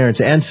bereaved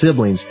parents and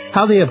siblings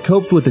how they have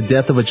coped with the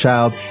death of a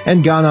child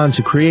and gone on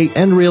to create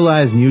and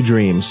realize new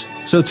dreams.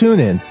 So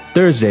tune in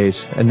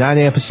Thursdays at 9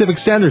 a.m. Pacific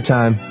Standard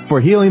Time for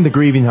Healing the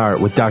Grieving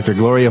Heart with Dr.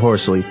 Gloria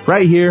Horsley,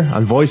 right here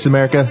on Voice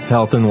America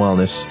Health and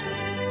Wellness.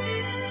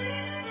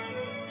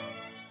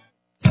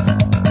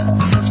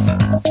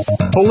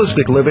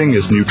 Holistic living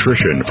is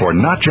nutrition for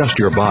not just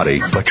your body,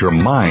 but your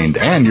mind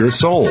and your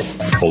soul.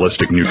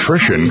 Holistic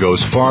nutrition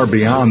goes far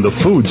beyond the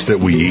foods that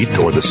we eat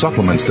or the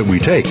supplements that we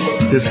take.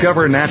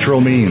 Discover natural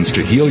means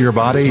to heal your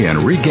body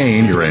and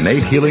regain your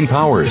innate healing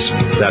powers.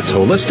 That's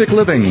Holistic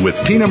Living with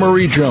Tina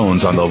Marie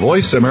Jones on the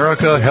Voice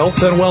America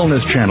Health and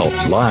Wellness Channel,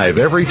 live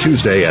every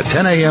Tuesday at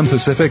 10 a.m.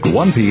 Pacific,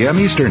 1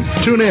 p.m. Eastern.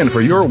 Tune in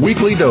for your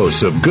weekly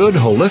dose of good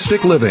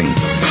holistic living.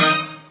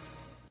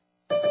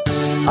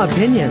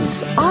 Opinions,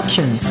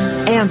 options,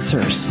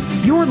 answers.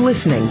 You're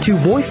listening to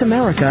Voice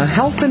America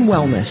Health and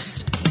Wellness.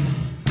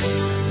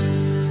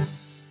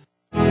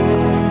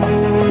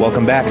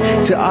 Welcome back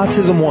to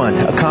Autism One,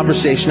 a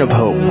conversation of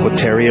hope with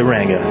Terry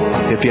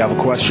Aranga. If you have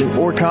a question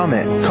or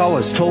comment, call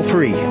us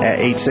toll-free at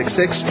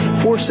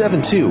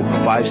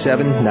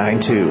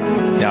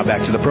 866-472-5792. Now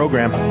back to the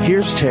program.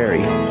 Here's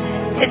Terry.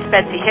 It's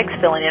Betsy Hicks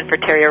filling in for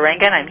Terry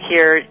Aranga, and I'm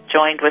here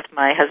joined with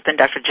my husband,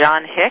 Dr.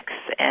 John Hicks.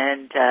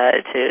 And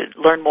to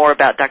learn more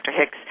about Dr.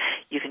 Hicks,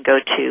 you can go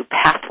to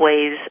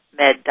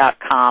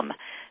pathwaysmed.com,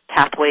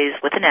 pathways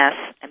with an S,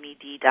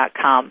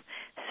 med.com.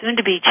 Soon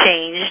to be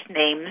changed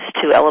names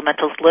to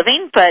Elementals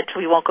Living, but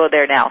we won't go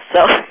there now.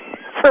 So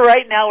for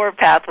right now, we're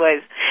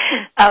Pathways.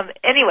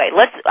 Anyway,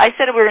 I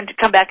said we were going to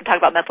come back and talk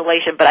about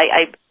methylation, but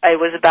I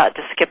was about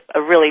to skip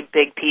a really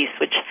big piece,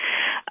 which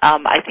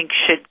I think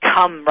should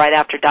come right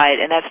after diet,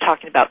 and that's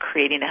talking about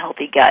creating a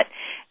healthy gut.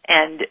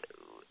 And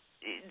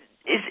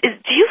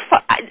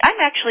I'm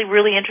actually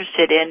really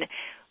interested in,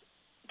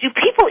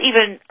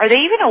 are they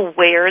even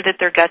aware that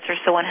their guts are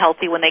so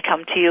unhealthy when they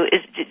come to you?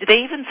 Do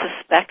they even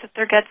suspect that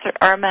their guts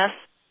are a mess?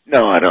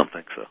 No, I don't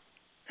think so.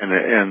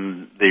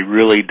 And they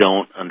really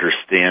don't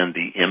understand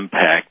the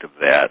impact of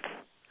that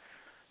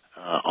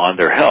on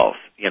their health.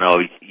 You know,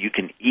 you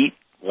can eat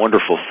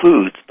wonderful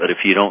foods, but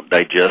if you don't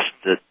digest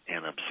it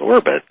and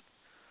absorb it,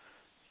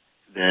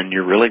 then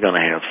you're really going to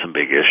have some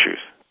big issues.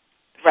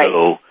 Right.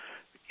 So,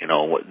 you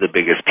know, the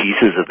biggest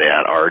pieces of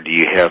that are, do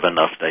you have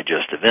enough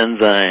digestive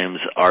enzymes?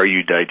 Are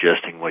you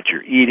digesting what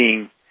you're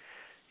eating?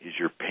 Is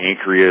your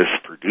pancreas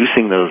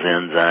producing those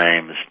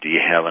enzymes? Do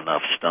you have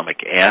enough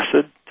stomach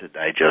acid to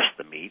digest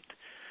the meat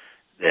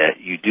that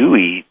you do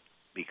eat?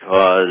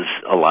 Because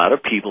a lot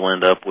of people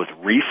end up with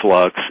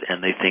reflux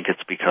and they think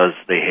it's because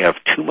they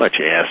have too much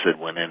acid,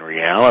 when in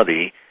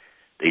reality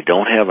they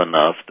don't have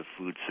enough. The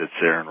food sits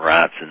there and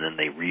rots, and then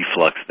they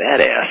reflux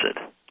that acid.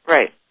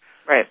 Right,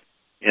 right.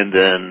 And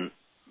then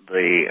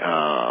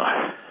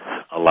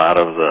a lot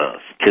of the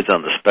kids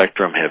on the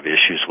spectrum have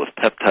issues with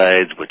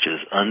peptides, which is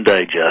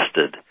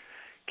undigested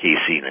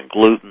casein and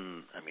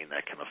gluten. I mean,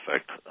 that can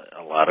affect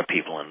a lot of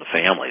people in the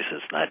families.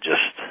 It's not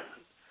just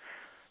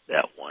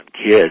that one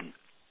kid.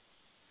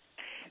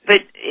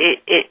 But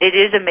it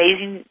is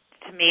amazing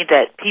to me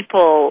that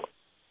people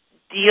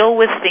deal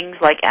with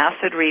things like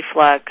acid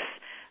reflux,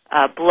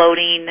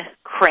 bloating,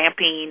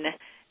 cramping,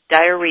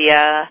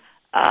 diarrhea.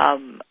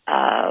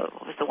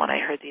 What was the one I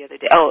heard the other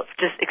day? Oh,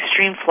 just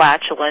extreme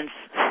flatulence.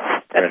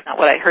 That's not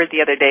what I heard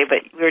the other day,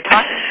 but we were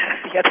talking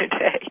the other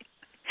day.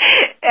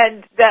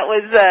 And that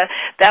was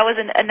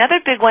another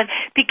big one,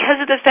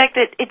 because of the fact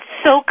that it's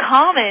so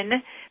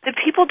common that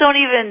people don't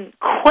even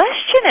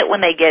question it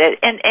when they get it.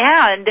 And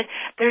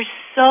there's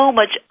so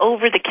much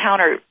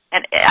over-the-counter,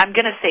 and I'm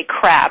going to say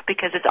crap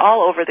because it's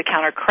all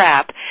over-the-counter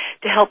crap,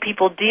 to help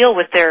people deal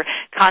with their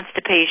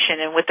constipation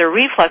and with their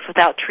reflux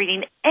without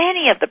treating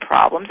any of the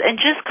problems and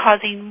just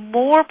causing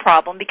more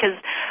problem, because,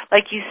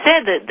 like you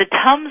said, the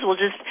Tums will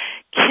just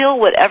kill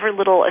whatever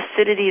little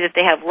acidity that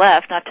they have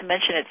left, not to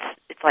mention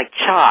it's like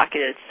chalk,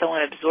 and it's so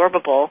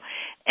unabsorbable.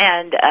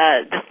 And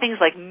the things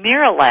like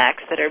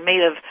Miralax that are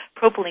made of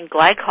propylene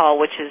glycol,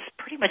 which is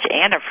pretty much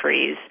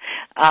antifreeze,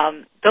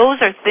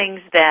 those are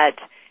things that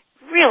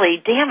really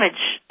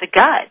damage the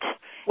gut.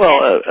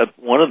 Well,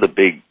 one of the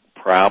big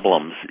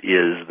problems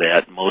is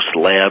that most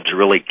labs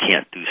really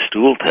can't do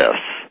stool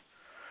tests.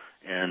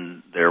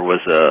 And there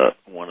was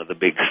one of the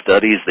big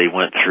studies, they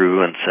went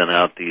through and sent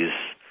out these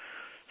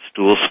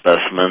stool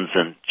specimens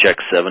and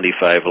checked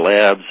 75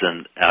 labs,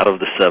 and out of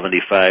the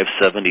 75,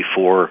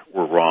 74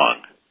 were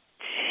wrong.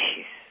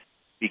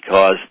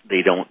 Because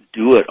they don't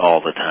do it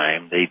all the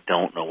time. They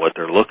don't know what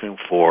they're looking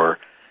for.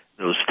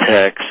 Those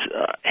techs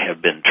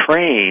have been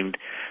trained,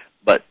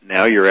 but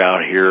now you're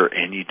out here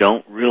and you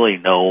don't really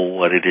know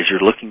what it is you're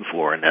looking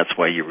for, and that's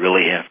why you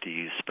really have to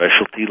use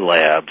specialty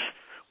labs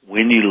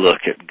when you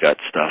look at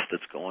gut stuff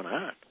that's going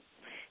on.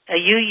 Now,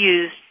 you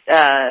use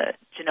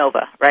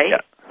Genova, right?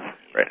 Yeah,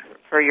 right.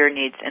 For your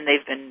needs, and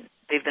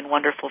they've been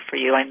wonderful for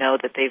you. I know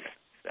that they've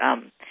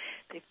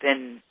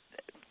been.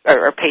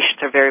 Our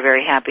patients are very,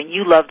 very happy. And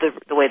you love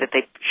the way that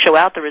they show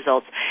out the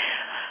results.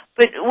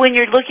 But when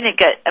you're looking at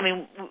gut, I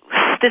mean,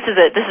 this is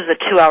a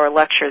 2-hour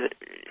lecture.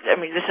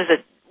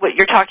 What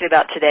you're talking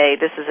about today.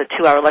 This is a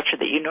 2-hour lecture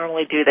that you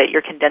normally do that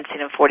you're condensing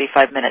in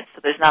 45 minutes.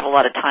 So there's not a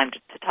lot of time to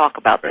talk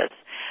about this.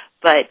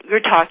 But you're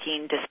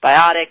talking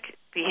dysbiotic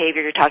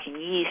behavior. You're talking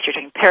yeast. You're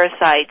talking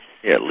parasites.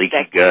 Yeah,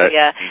 leaky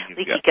bacteria, gut.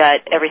 Leaky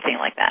gut, everything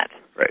like that.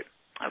 Right.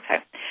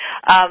 Okay.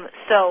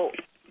 So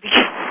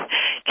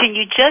Can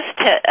you just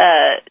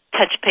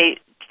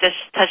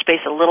touch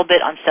base a little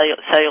bit on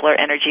cellular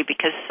energy,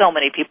 because so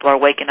many people are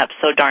waking up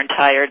so darn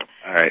tired?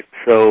 All right.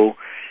 So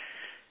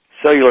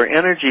cellular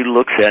energy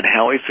looks at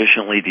how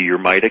efficiently do your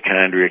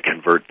mitochondria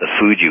convert the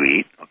food you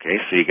eat. Okay,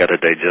 so you got to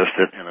digest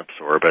it and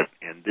absorb it,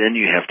 and then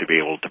you have to be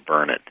able to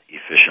burn it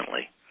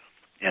efficiently.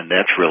 And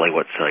that's really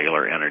what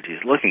cellular energy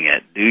is looking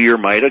at. Do your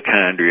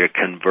mitochondria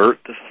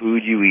convert the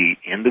food you eat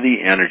into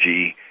the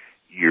energy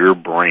your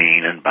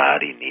brain and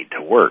body need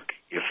to work?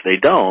 If they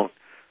don't,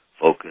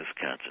 focus,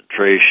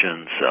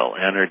 concentration, cell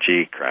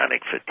energy,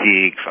 chronic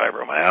fatigue,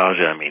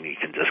 fibromyalgia, I mean, you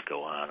can just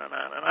go on and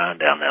on and on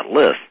down that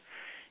list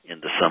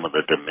into some of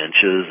the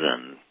dementias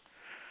and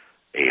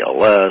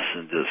ALS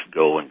and just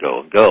go and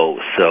go and go.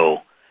 So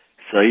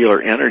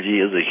cellular energy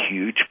is a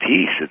huge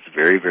piece. It's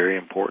very, very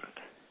important.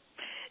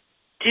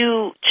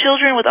 Do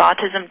children with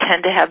autism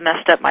tend to have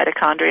messed up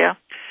mitochondria?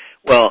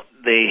 Well,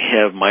 they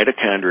have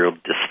mitochondrial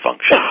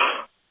dysfunction.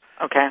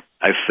 Okay.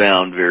 I've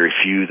found very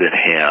few that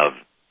have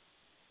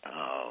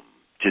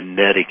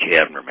genetic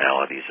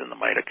abnormalities in the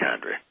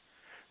mitochondria.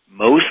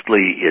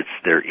 Mostly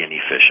they're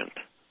inefficient.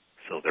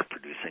 So they're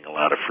producing a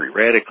lot of free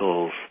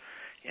radicals,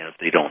 and if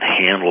they don't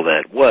handle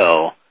that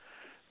well,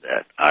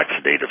 that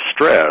oxidative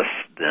stress,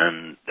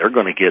 then they're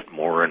going to get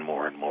more and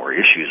more and more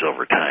issues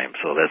over time.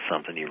 So that's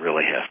something you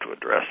really have to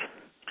address.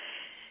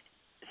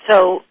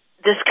 So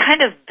this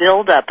kind of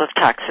buildup of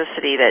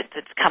toxicity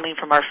that's coming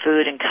from our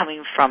food and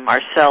coming from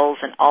our cells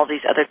and all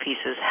these other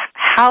pieces,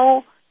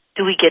 how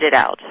do we get it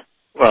out?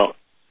 Well,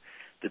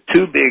 the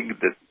two big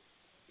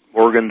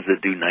organs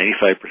that do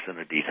 95%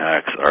 of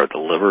detox are the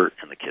liver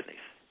and the kidneys.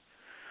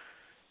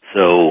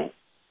 So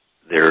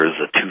there's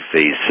a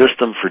two-phase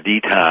system for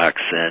detox,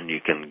 and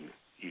you can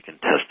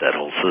test that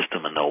whole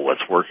system and know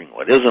what's working,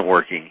 what isn't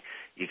working.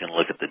 You can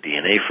look at the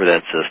DNA for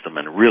that system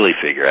and really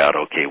figure out,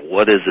 okay,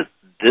 what is it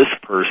this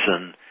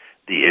person,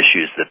 the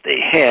issues that they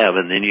have,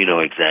 and then you know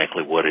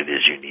exactly what it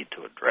is you need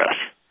to address.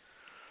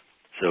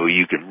 So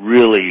you can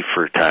really,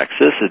 for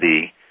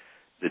toxicity,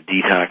 the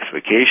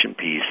detoxification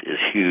piece is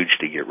huge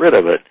to get rid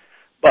of it,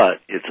 but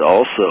it's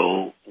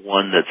also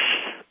one that's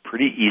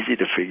pretty easy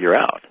to figure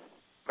out.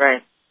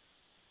 Right.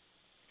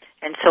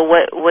 And so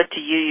what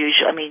do you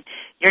usually, I mean,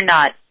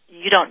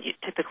 you don't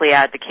typically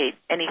advocate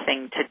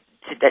anything to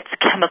that's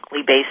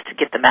chemically based to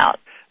get them out.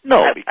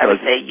 No, I would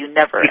say you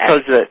never.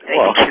 Because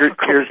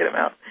here's get them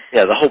out.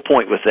 Yeah, the whole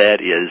point with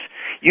that is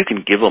you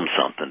can give them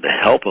something to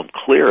help them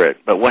clear it,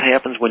 but what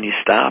happens when you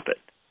stop it?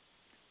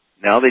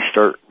 Now they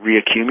start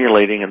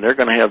reaccumulating, and they're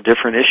going to have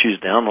different issues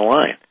down the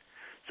line.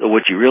 So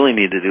what you really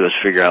need to do is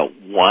figure out,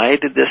 why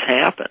did this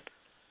happen?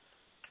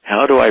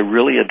 How do I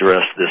really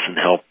address this and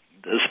help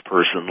this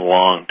person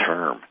long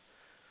term?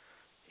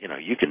 You know,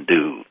 you can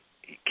do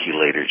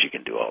chelators, you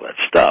can do all that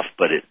stuff,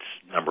 but it's,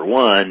 number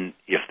one,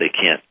 if they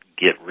can't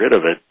get rid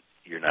of it,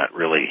 you're not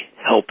really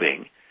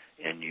helping,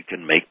 and you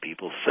can make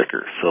people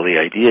sicker. So the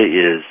idea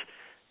is,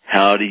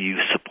 how do you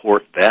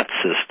support that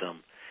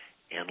system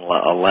and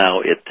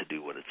allow it to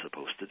do what it's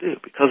supposed to do?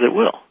 Because it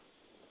will.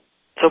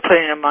 So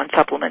putting them on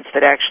supplements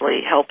that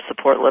actually help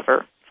support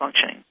liver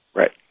functioning.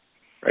 Right.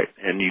 Right.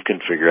 And you can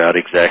figure out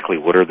exactly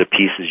what are the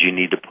pieces you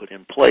need to put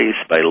in place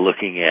by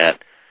looking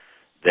at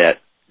that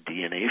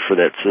DNA for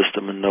that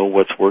system and know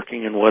what's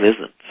working and what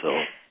isn't. So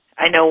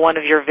I know one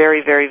of your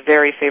very, very,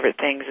 very favorite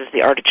things is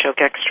the artichoke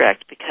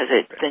extract, because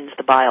it thins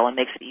the bile and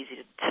makes it easy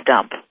to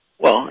dump.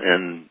 Well,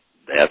 and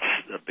that's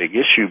a big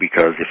issue,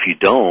 because if you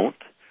don't,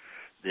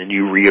 then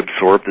you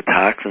reabsorb the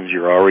toxins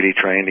you're already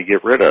trying to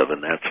get rid of,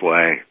 and that's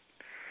why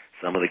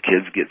some of the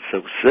kids get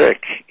so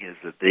sick, is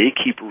that they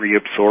keep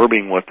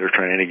reabsorbing what they're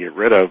trying to get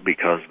rid of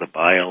because the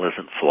bile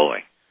isn't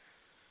flowing.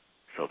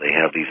 So they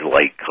have these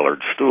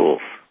light-colored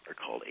stools. They're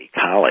called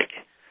acholic.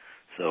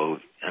 So,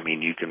 I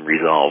mean, you can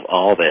resolve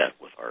all that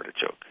with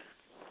artichoke.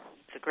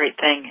 It's a great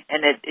thing,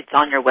 and it's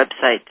on your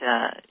website,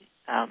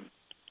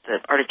 the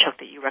artichoke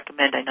that you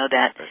recommend. I know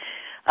that.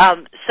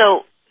 Right.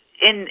 So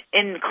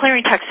in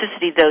clearing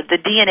toxicity, though, the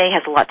DNA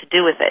has a lot to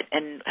do with it,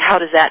 and how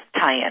does that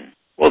tie in?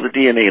 Well, the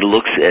DNA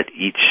looks at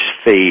each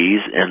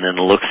phase and then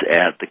looks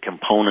at the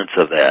components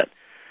of that.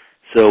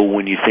 So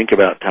when you think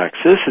about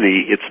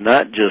toxicity, it's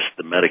not just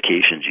the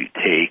medications you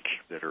take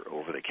that are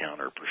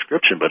over-the-counter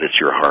prescription, but it's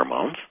your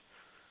hormones.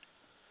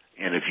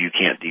 And if you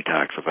can't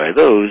detoxify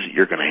those,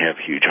 you're going to have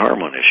huge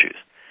hormone issues.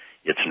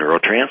 It's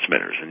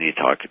neurotransmitters, and you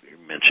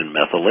mentioned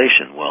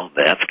methylation. Well,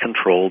 that's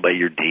controlled by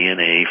your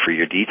DNA for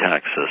your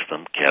detox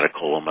system,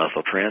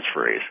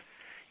 catechol-methyltransferase.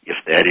 If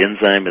that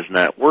enzyme is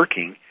not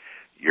working,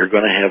 you're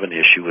going to have an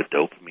issue with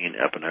dopamine,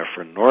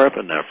 epinephrine,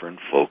 norepinephrine,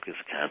 focus,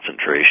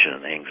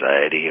 concentration,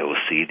 anxiety,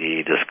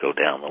 OCD, just go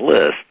down the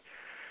list.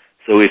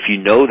 So if you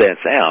know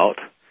that's out,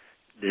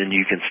 then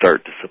you can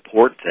start to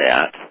support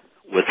that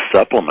with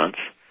supplements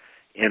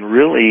and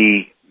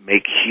really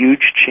make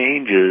huge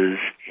changes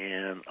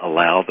and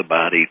allow the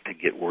body to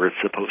get where it's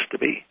supposed to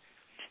be.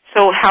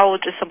 So how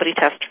does somebody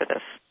test for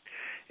this?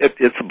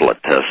 It's a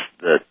blood test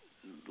that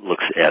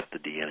looks at the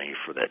DNA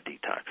for that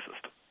detox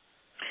system.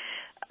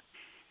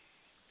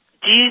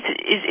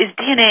 Is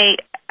DNA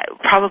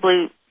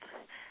probably,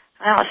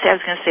 Well, see, I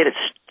was going to say that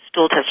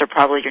stool tests are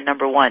probably your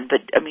number one,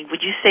 but, I mean,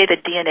 would you say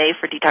that DNA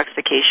for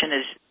detoxification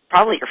is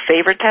probably your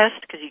favorite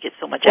test because you get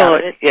so much out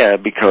of it? Yeah,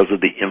 because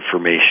of the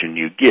information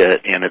you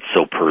get, and it's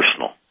so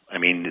personal. I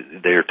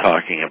mean, they're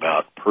talking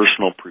about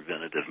personal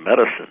preventative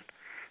medicine.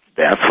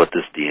 That's what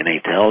this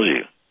DNA tells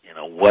you. You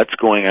know, what's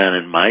going on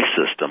in my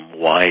system?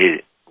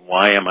 Why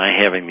am I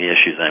having the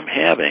issues I'm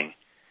having?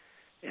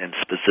 And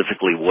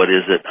specifically, what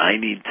is it I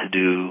need to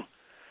do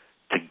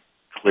to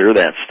clear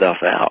that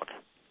stuff out?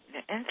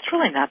 And it's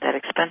really not that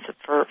expensive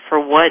for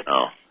what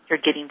you're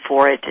getting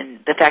for it,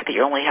 and the fact that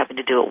you're only having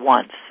to do it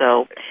once.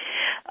 So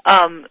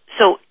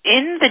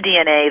in the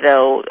DNA,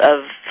 though,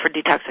 for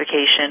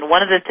detoxification,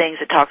 one of the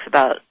things it talks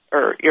about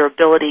or your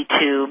ability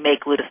to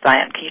make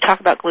glutathione. Can you talk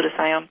about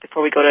glutathione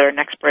before we go to our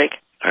next break?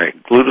 All right.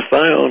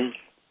 Glutathione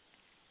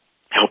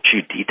helps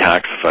you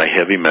detoxify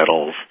heavy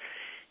metals.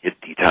 It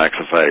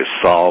detoxifies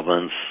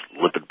solvents,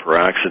 lipid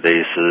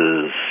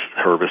peroxidases,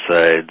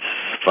 herbicides,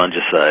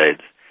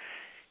 fungicides.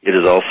 It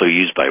is also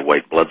used by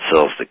white blood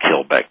cells to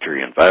kill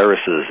bacteria and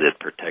viruses. It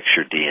protects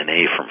your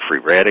DNA from free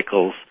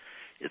radicals.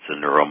 It's a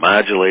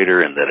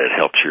neuromodulator in that it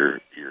helps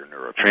your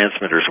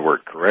neurotransmitters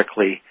work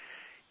correctly.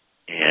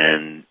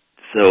 And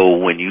so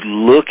when you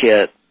look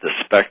at the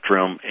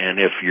spectrum, and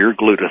if your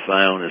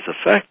glutathione is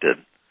affected,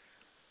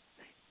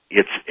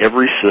 it's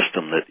every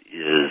system that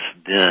is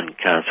then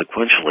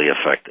consequentially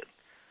affected.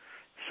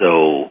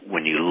 So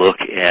when you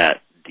look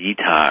at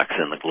detox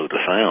and the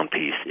glutathione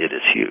piece, it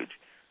is huge.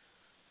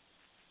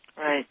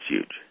 Right. It's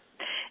huge.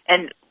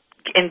 And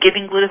in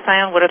giving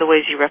glutathione, what are the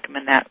ways you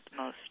recommend that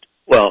most?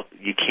 Well,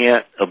 you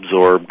can't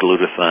absorb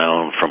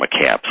glutathione from a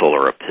capsule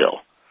or a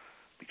pill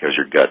because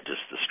your gut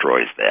just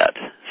destroys that.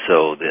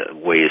 So the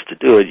ways to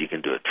do it, you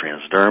can do it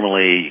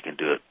transdermally, you can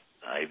do it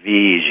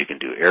IVs, you can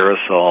do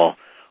aerosol,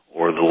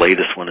 or the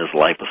latest one is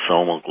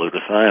liposomal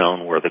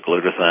glutathione, where the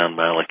glutathione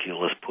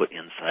molecule is put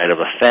inside of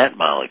a fat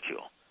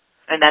molecule.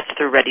 And that's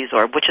through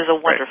Redysorb, which is a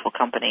wonderful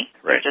company.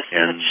 Right. Just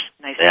and such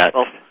nice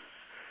people.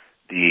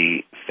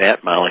 The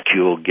fat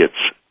molecule gets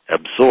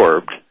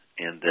absorbed,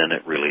 and then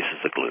it releases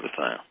the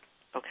glutathione.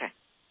 Okay.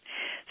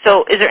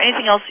 So is there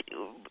anything else,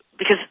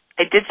 because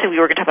I did say we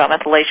were going to talk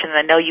about methylation, and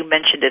I know you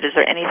mentioned it. Is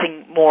there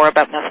anything more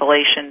about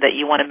methylation that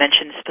you want to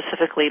mention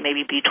specifically,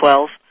 maybe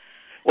B12?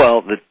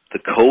 Well, the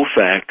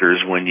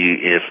cofactors,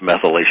 if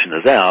methylation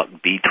is out,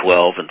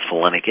 B12 and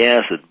folinic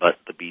acid, but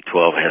the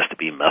B12 has to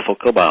be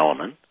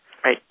methylcobalamin.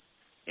 Right.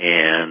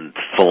 And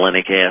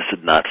folinic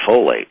acid, not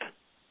folate.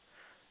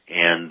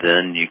 And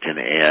then you can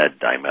add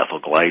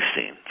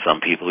dimethylglycine.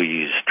 Some people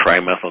use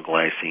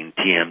trimethylglycine,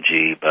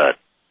 TMG, but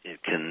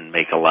it can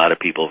make a lot of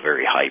people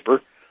very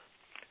hyper.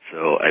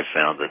 So I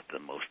found that the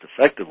most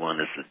effective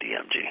one is the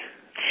DMG.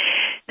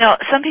 Now,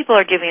 some people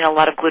are giving a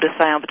lot of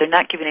glutathione, but they're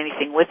not giving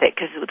anything with it,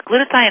 because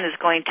glutathione is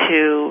going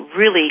to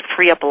really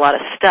free up a lot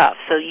of stuff.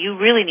 So you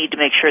really need to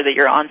make sure that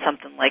you're on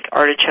something like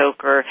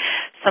artichoke or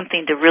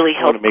something to really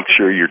help. You want to make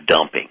sure you're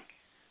dumping.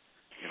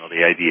 You know,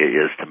 the idea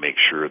is to make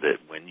sure that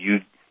when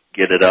you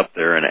get it up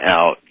there and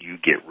out, you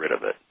get rid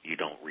of it. You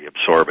don't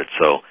reabsorb it.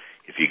 So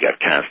if you got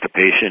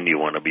constipation, you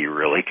want to be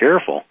really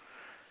careful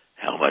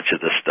how much of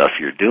this stuff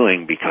you're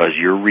doing, because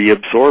you're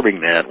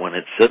reabsorbing that when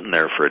it's sitting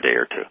there for a day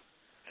or two.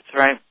 That's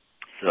right.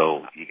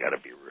 So you got to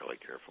be really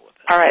careful with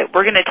that. All right,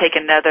 we're going to take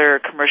another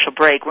commercial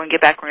break. We're going to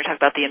get back. We're going to talk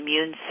about the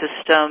immune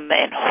system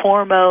and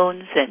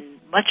hormones and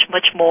much,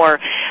 much more.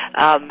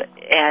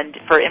 And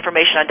for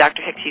information on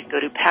Dr. Hicks, you can go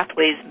to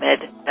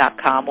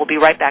pathwaysmed.com. We'll be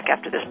right back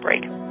after this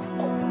break.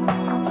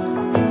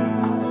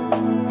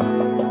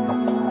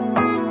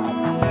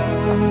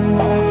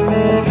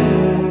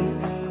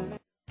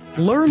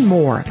 Learn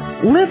more.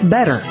 Live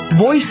better.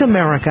 Voice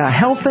America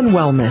Health and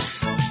Wellness.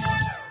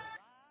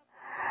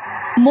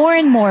 More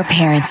and more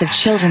parents of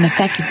children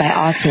affected by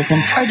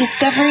autism are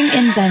discovering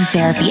enzyme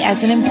therapy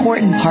as an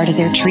important part of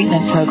their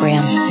treatment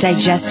program.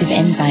 Digestive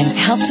enzymes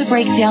help to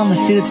break down the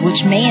foods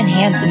which may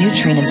enhance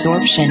nutrient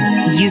absorption.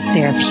 Used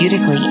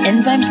therapeutically,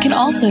 enzymes can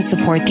also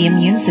support the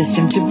immune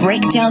system to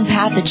break down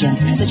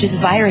pathogens such as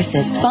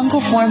viruses,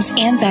 fungal forms,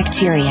 and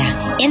bacteria.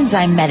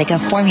 Enzyme Medica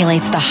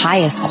formulates the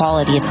highest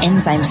quality of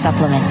enzyme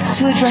supplements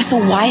to address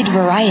a wide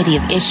variety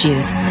of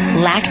issues.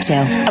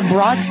 Lacto, a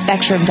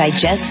broad-spectrum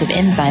digestive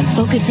enzyme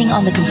focusing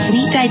on the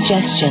complete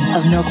digestion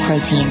of milk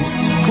proteins.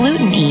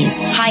 Gluten Ease,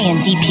 high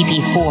in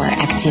DPP4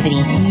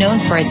 activity,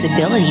 known for its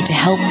ability to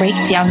help break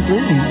down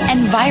gluten.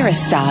 And Virus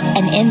Stop,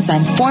 an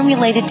enzyme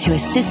formulated to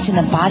assist in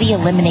the body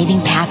eliminating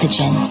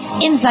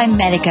pathogens. Enzyme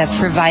Medica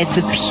provides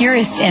the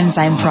purest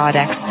enzyme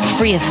products,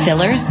 free of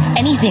fillers,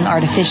 anything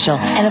artificial,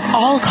 and of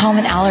all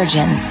common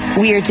allergens.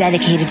 We are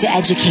dedicated to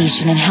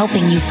education and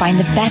helping you find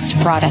the best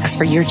products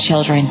for your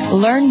children.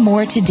 Learn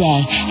more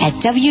today at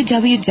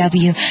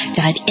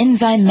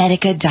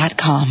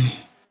www.enzymemedica.com.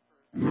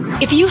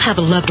 If you have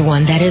a loved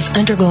one that is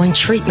undergoing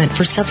treatment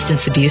for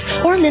substance abuse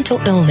or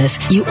mental illness,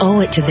 you owe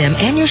it to them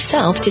and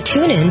yourself to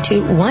tune in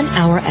to 1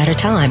 Hour at a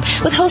Time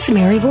with host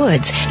Mary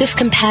Woods. This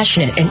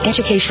compassionate and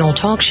educational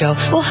talk show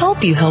will help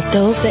you help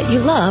those that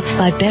you love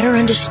by better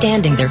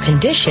understanding their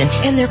condition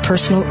and their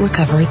personal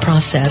recovery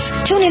process.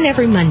 Tune in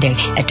every Monday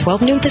at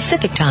 12 noon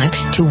Pacific Time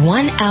to 1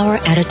 Hour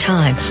at a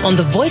Time on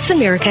the Voice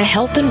America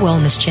Health and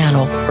Wellness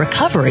Channel.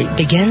 Recovery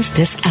begins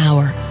this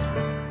hour.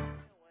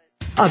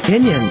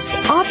 Opinions,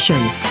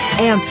 options,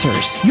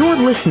 answers. You're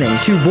listening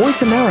to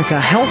Voice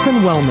America Health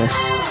and Wellness.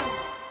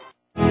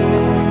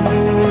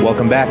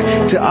 Welcome back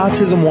to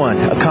Autism One,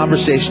 a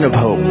conversation of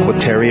hope with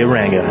Terry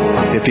Aranga.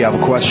 If you have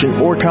a question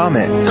or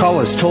comment,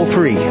 call us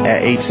toll-free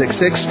at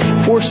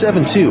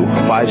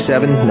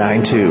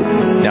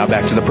 866-472-5792. Now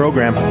back to the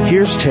program.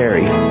 Here's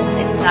Terry.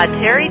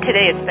 Terry,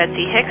 today it's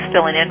Betsy Hicks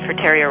filling in for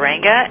Terry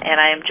Aranga,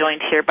 and I am joined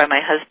here by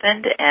my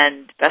husband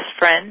and best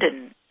friend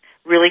and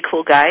really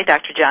cool guy,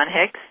 Dr. John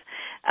Hicks.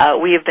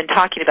 We have been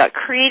talking about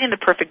creating the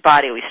perfect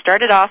body. We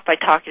started off by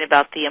talking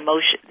about the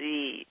emotion,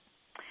 is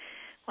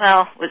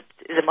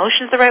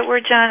emotions the right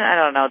word, John? I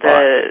don't know.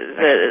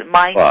 The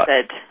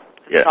mindset,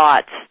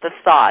 the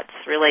thoughts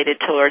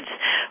related towards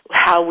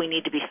how we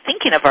need to be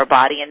thinking of our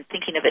body and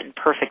thinking of it in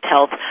perfect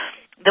health.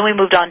 Then we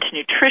moved on to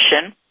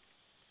nutrition.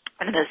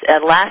 And in this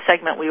last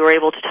segment, we were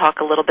able to talk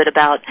a little bit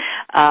about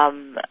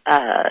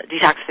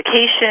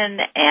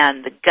detoxification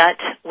and the gut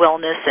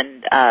wellness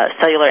and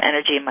cellular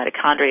energy and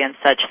mitochondria and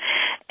such.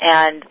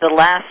 And the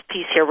last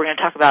piece here, we're going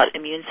to talk about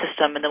immune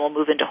system, and then we'll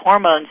move into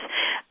hormones.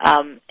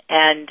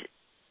 And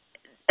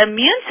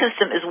immune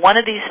system is one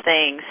of these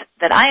things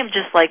that I am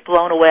just like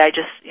blown away.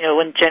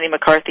 When Jenny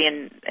McCarthy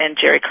and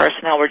Jerry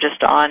Carsonell were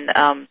just on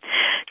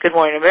Good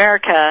Morning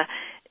America,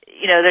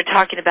 they're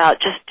talking about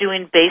just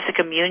doing basic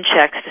immune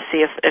checks to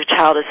see if a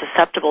child is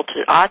susceptible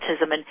to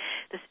autism. And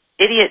this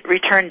idiot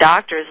return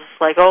doctor is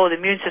like, oh, the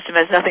immune system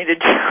has nothing to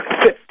do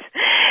with it.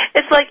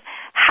 It's like,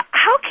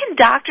 how can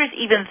doctors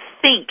even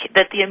think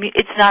that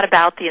it's not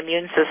about the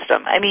immune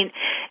system? I mean,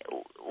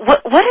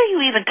 what are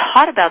you even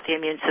taught about the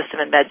immune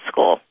system in med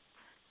school?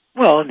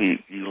 Well,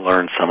 you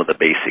learn some of the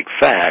basic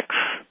facts,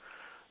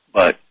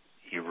 but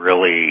you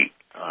really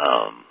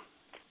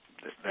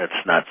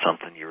that's not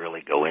something you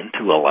really go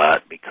into a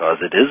lot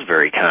because it is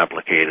very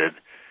complicated.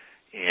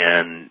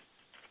 And,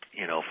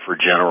 for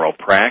general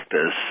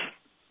practice,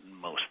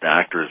 most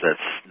doctors, that's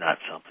not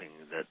something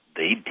that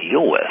they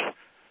deal with.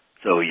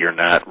 So you're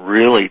not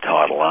really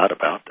taught a lot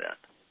about that.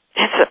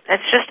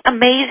 That's just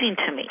amazing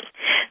to me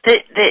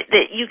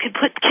that you could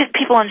put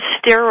people on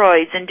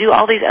steroids and do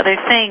all these other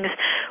things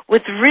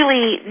with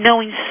really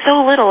knowing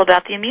so little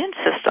about the immune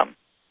system.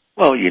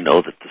 Well, you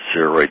know that the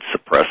steroids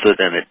suppress it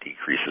and it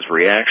decreases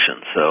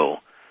reaction. So,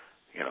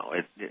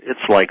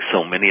 it's like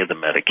so many of the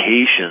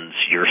medications,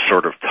 you're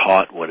sort of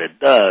taught what it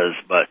does,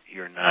 but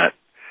you're not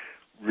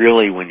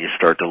really, when you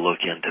start to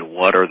look into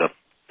what are the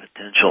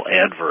potential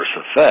adverse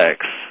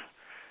effects,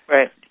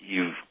 right?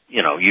 You've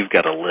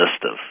got a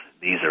list of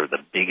these are the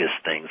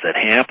biggest things that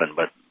happen,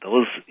 but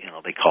those,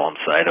 they call them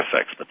side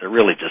effects, but they're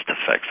really just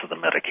effects of the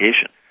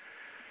medication.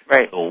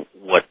 Right. So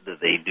what do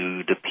they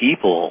do to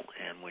people?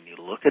 And when you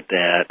look at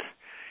that,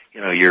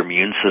 your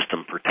immune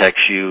system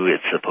protects you.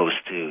 It's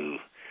supposed to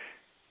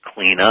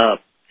clean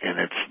up, and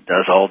it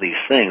does all these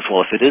things.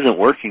 Well, if it isn't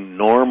working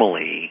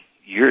normally,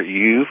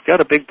 you've got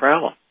a big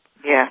problem.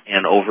 Yeah.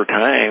 And over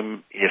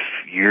time, if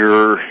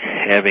you're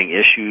having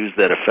issues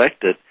that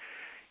affect it,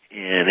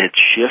 and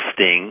it's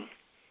shifting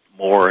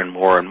more and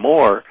more and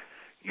more,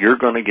 you're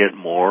going to get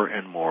more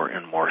and more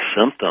and more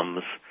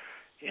symptoms.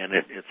 And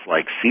it's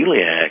like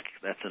celiac,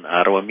 that's an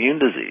autoimmune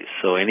disease.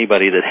 So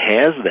anybody that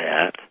has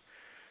that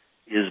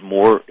is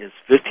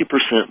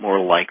 50% more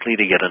likely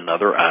to get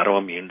another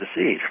autoimmune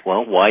disease.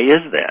 Well, why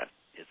is that?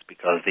 It's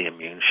because the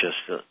immune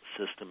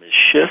system is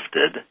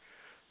shifted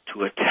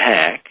to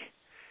attack,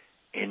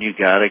 and you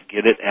got to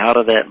get it out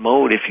of that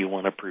mode if you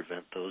want to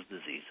prevent those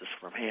diseases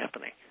from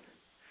happening.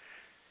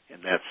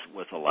 And that's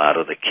with a lot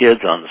of the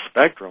kids on the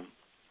spectrum.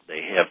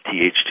 They have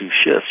Th2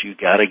 shifts. You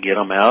got to get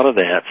them out of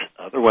that,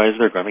 otherwise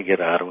they're going to get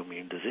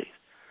autoimmune disease.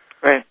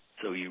 Right.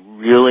 So you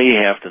really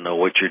have to know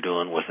what you're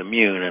doing with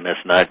immune, and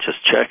it's not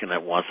just checking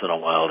it once in a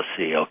while to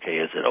see, okay,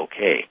 is it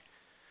okay?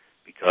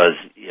 Because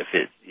if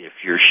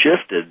you're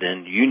shifted,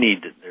 then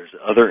there's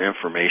other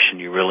information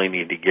you really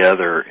need to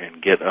gather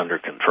and get under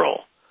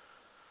control.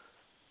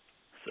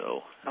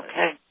 So,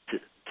 okay.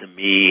 To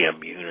me,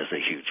 immune is a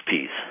huge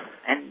piece.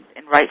 And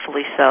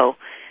rightfully so.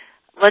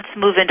 Let's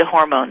move into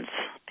hormones,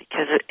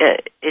 because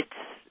it's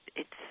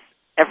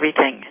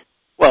everything.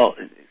 Well,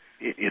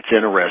 it's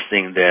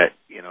interesting that,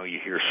 you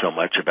hear so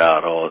much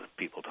about,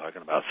 people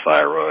talking about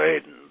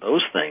thyroid and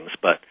those things,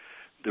 but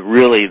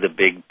really the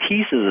big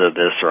pieces of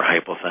this are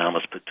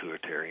hypothalamus,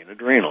 pituitary, and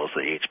adrenals,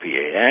 the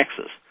HPA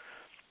axis.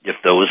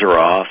 If those are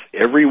off,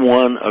 every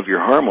one of your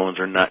hormones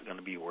are not going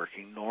to be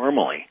working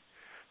normally.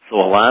 So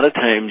a lot of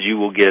times you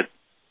will get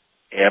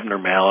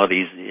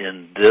abnormalities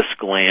in this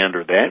gland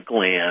or that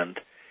gland,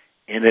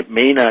 and it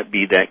may not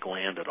be that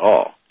gland at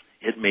all.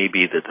 it may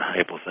be that the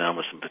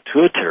hypothalamus and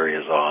pituitary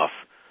is off.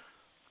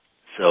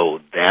 So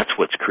that's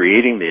what's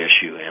creating the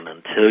issue, and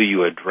until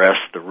you address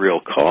the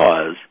real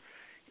cause,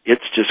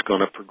 it's just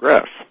going to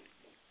progress.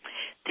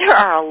 There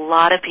are a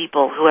lot of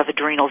people who have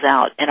adrenals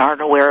out and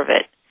aren't aware of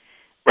it.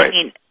 Right. I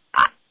mean,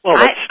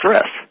 that's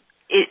stress.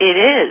 It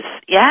is,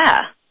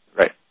 yeah.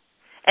 Right.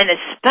 And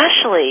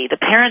especially the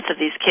parents of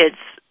these kids,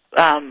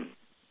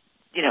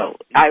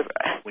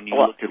 when you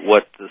look at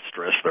what the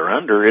stress they're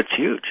under, it's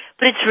huge.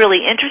 But it's really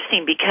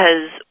interesting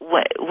because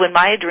when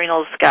my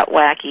adrenals got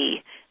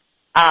wacky,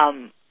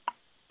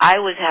 I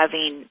was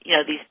having,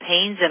 these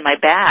pains in my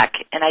back,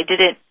 and I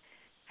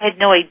had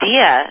no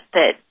idea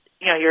that,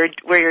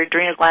 where your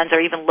adrenal glands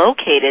are even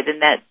located,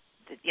 and that,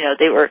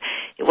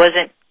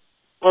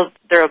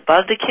 they're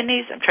above the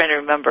kidneys. I'm trying to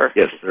remember.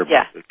 Yes, they're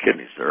above the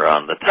kidneys. They're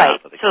on the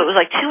top of the kidneys. So it was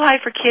like too high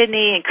for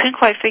kidney, and couldn't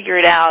quite figure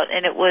it out,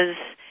 and it was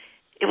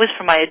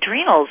for my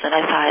adrenals, and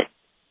I thought,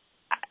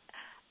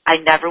 I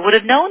never would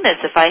have known this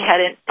if I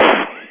hadn't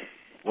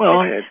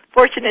been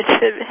fortunate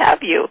to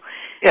have you.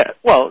 Yeah,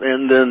 well,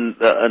 and then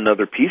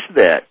another piece of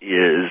that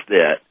is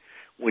that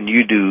when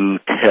you do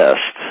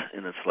tests,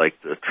 and it's like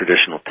the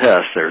traditional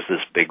test, there's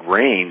this big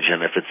range,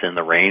 and if it's in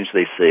the range,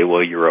 they say,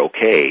 well, you're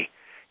okay.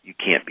 You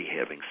can't be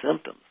having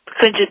symptoms.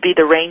 Couldn't it be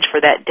the range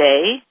for that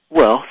day?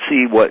 Well,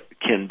 see, what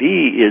can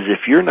be is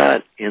if you're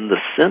not in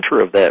the center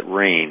of that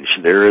range,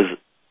 there is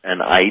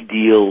an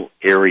ideal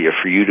area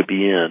for you to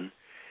be in,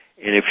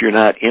 and if you're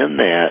not in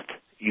that,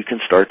 you can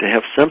start to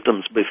have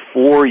symptoms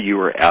before you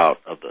are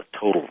out of the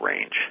total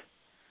range.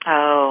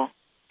 Oh.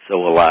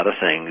 So a lot of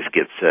things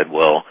get said,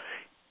 well,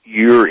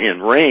 you're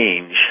in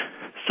range,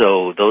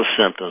 so those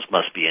symptoms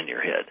must be in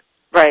your head.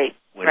 Right.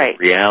 When in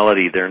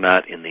reality, they're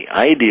not in the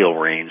ideal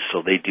range,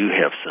 so they do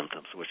have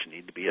symptoms which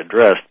need to be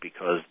addressed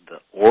because the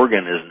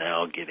organ is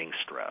now getting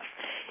stressed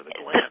for the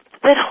gland.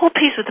 That whole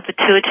piece with the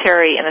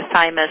pituitary and the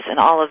thymus and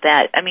all of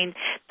that, I mean,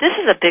 this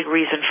is a big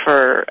reason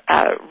for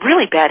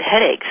really bad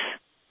headaches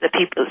that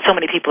so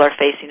many people are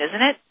facing,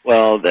 isn't it?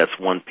 Well, that's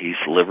one piece.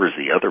 Liver is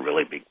the other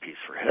really big piece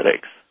for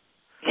headaches.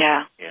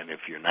 Yeah. And if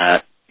you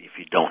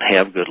don't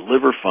have good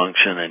liver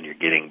function and you're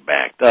getting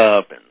backed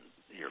up and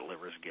your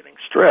liver's getting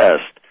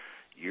stressed,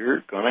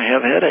 you're going to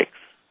have headaches.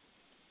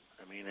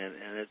 I mean,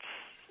 and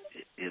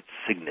it's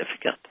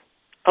significant.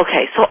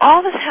 Okay, so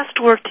all this has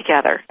to work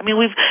together. I mean,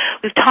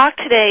 we've talked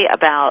today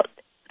about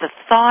the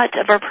thought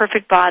of our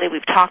perfect body.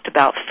 We've talked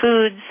about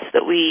foods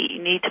that we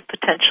need to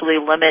potentially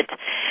limit.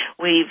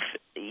 We've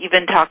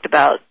even talked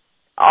about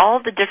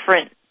all the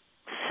different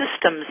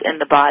systems in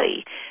the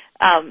body.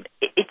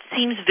 It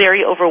seems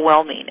very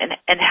overwhelming.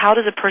 And how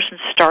does a person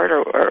start,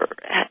 or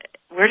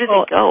where do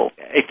they go?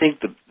 I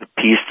think the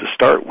piece to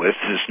start with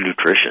is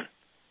nutrition.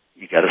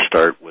 You got to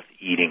start with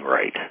eating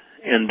right,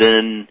 and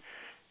then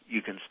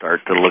you can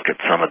start to look at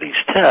some of these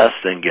tests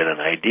and get an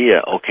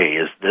idea. Okay,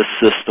 is this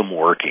system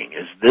working?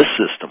 Is this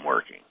system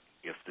working?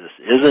 If this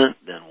isn't,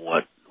 then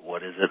what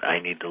is it I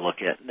need to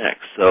look at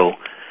next? So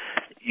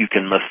you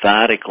can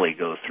methodically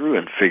go through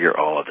and figure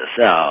all of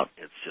this out.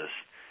 It's just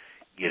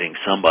getting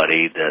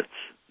somebody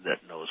that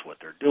knows what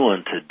they're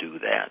doing to do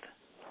that.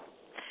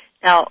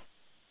 Now,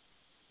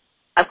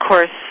 of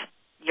course,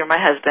 you're my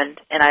husband,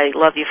 and I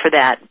love you for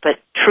that, but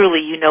truly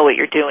you know what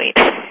you're doing.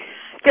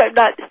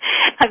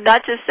 I'm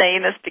not just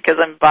saying this because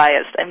I'm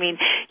biased. I mean,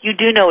 you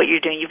do know what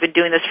you're doing. You've been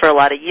doing this for a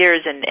lot of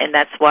years, and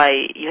that's why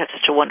you have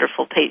such a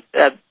wonderful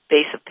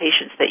base of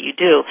patients that you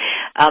do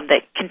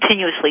that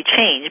continuously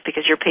change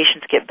because your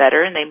patients get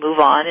better and they move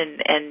on,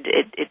 and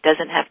it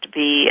doesn't have to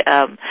be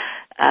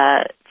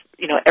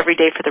every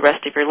day for the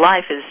rest of your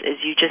life. Is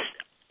you just,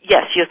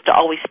 yes, you have to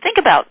always think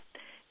about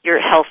your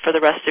health for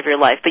the rest of your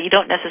life, but you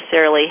don't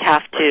necessarily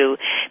have to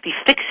be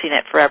fixing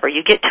it forever.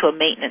 You get to a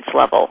maintenance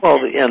level. Well,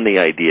 and the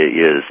idea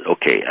is,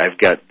 okay, I've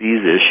got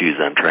these issues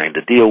I'm trying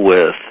to deal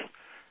with,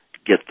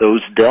 get those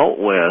dealt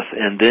with,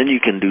 and then you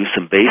can do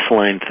some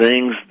baseline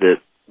things that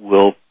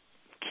will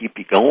keep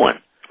you going.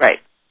 Right.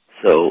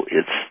 So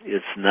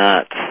it's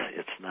not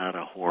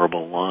a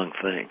horrible long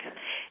thing.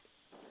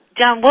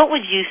 John, what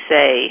would you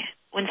say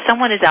when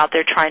someone is out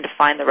there trying to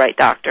find the right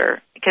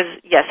doctor?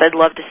 Because, yes, I'd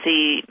love to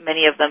see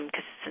many of them,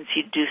 because since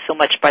you do so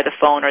much by the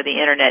phone or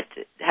the Internet,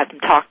 have them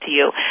talk to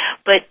you.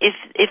 But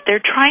if they're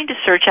trying to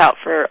search out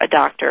for a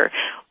doctor,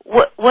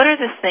 what are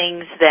the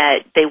things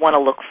that they want to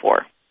look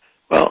for?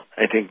 Well,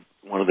 I think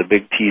one of the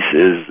big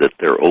pieces is that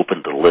they're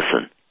open to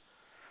listen,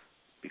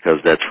 because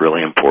that's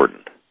really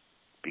important.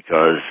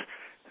 Because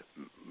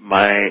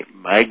my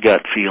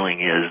gut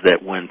feeling is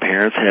that when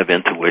parents have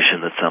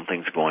intuition that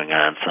something's going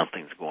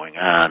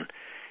on,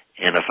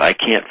 and if I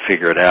can't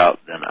figure it out,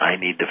 then I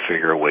need to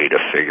figure a way to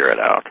figure it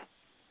out,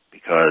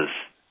 because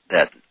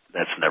that's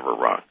never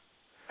wrong.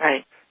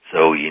 Right.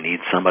 So you need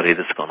somebody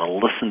that's going to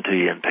listen to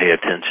you and pay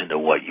attention to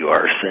what you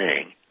are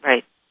saying.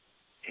 Right.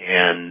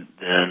 And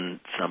then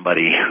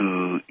somebody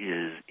who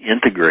is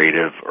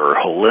integrative or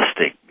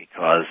holistic,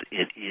 because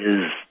it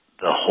is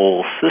the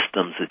whole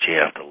systems that you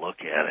have to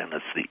look at, and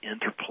it's the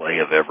interplay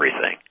of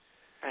everything.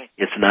 Right.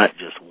 It's not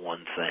just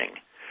one thing.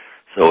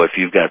 So if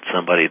you've got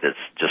somebody that's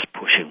just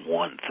pushing one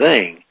one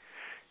thing,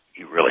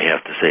 you really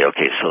have to say,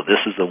 okay, so this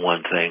is the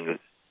one thing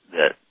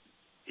that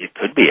it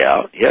could be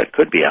out. Yeah, it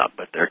could be out,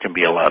 but there can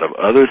be a lot of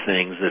other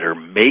things that are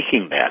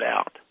making that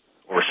out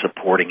or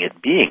supporting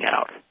it being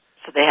out.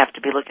 So they have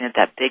to be looking at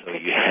that big picture.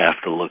 You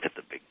have to look at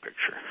the big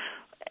picture.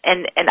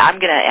 And I'm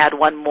going to add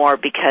one more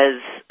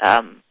because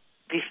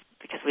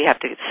we have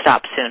to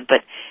stop soon.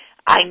 But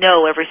I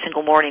know every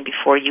single morning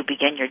before you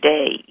begin your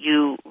day,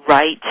 you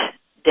write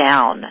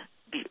down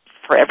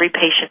for every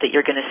patient that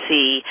you're going to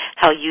see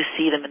how you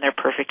see them in their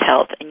perfect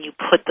health, and you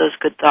put those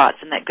good thoughts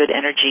and that good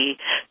energy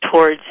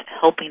towards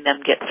helping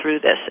them get through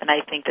this. And I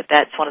think that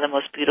that's one of the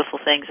most beautiful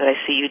things that I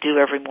see you do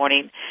every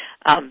morning,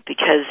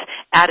 because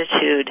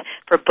attitude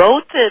for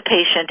both the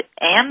patient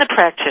and the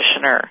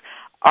practitioner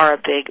are a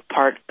big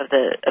part of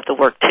the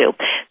work too.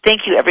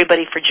 Thank you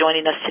everybody for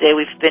joining us today.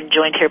 We've been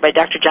joined here by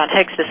Dr. John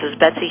Hicks. This is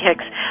Betsy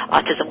Hicks.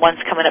 Autism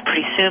One's coming up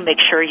pretty soon. Make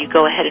sure you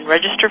go ahead and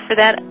register for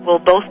that. We'll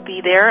both be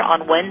there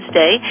on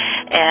Wednesday.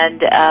 And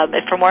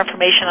for more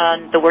information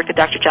on the work that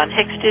Dr. John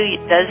Hicks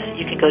does,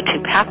 you can go to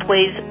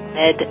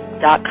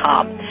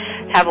pathwaysmed.com.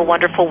 Have a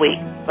wonderful week.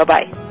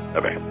 Bye-bye.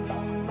 Bye-bye.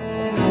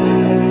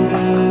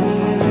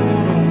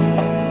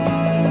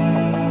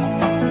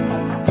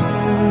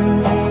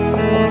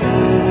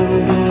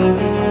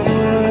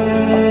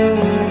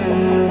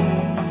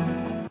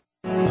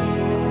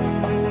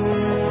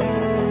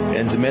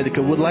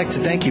 Enzymedica would like to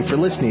thank you for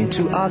listening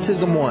to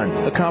Autism One,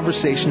 a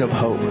conversation of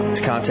hope.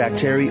 To contact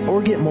Terry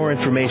or get more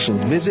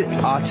information, visit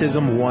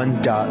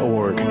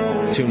autismone.org.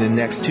 Tune in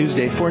next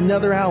Tuesday for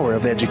another hour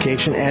of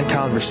education and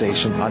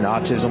conversation on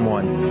Autism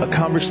One, a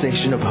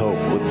conversation of hope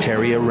with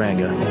Terry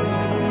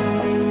Aranga.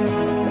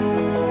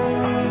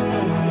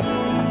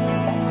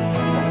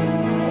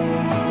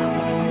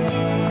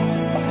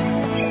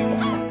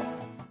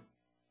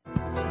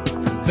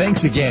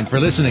 Thanks again for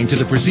listening to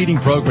the preceding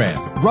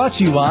program, brought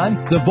to you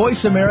on the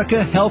Voice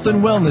America Health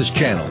and Wellness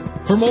Channel.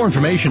 For more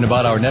information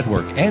about our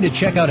network and to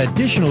check out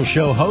additional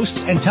show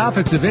hosts and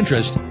topics of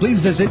interest,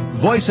 please visit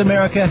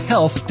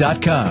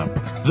voiceamericahealth.com.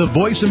 The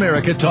Voice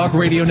America Talk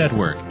Radio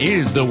Network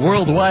is the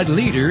worldwide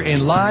leader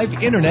in live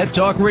Internet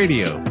talk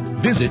radio.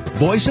 Visit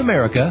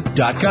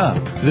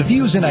voiceamerica.com. The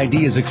views and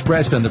ideas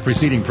expressed on the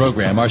preceding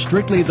program are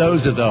strictly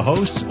those of the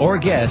hosts or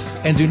guests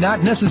and do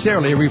not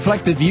necessarily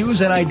reflect the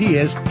views and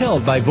ideas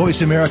held by Voice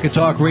America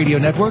Talk Radio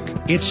Network,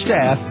 its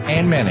staff,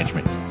 and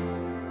management.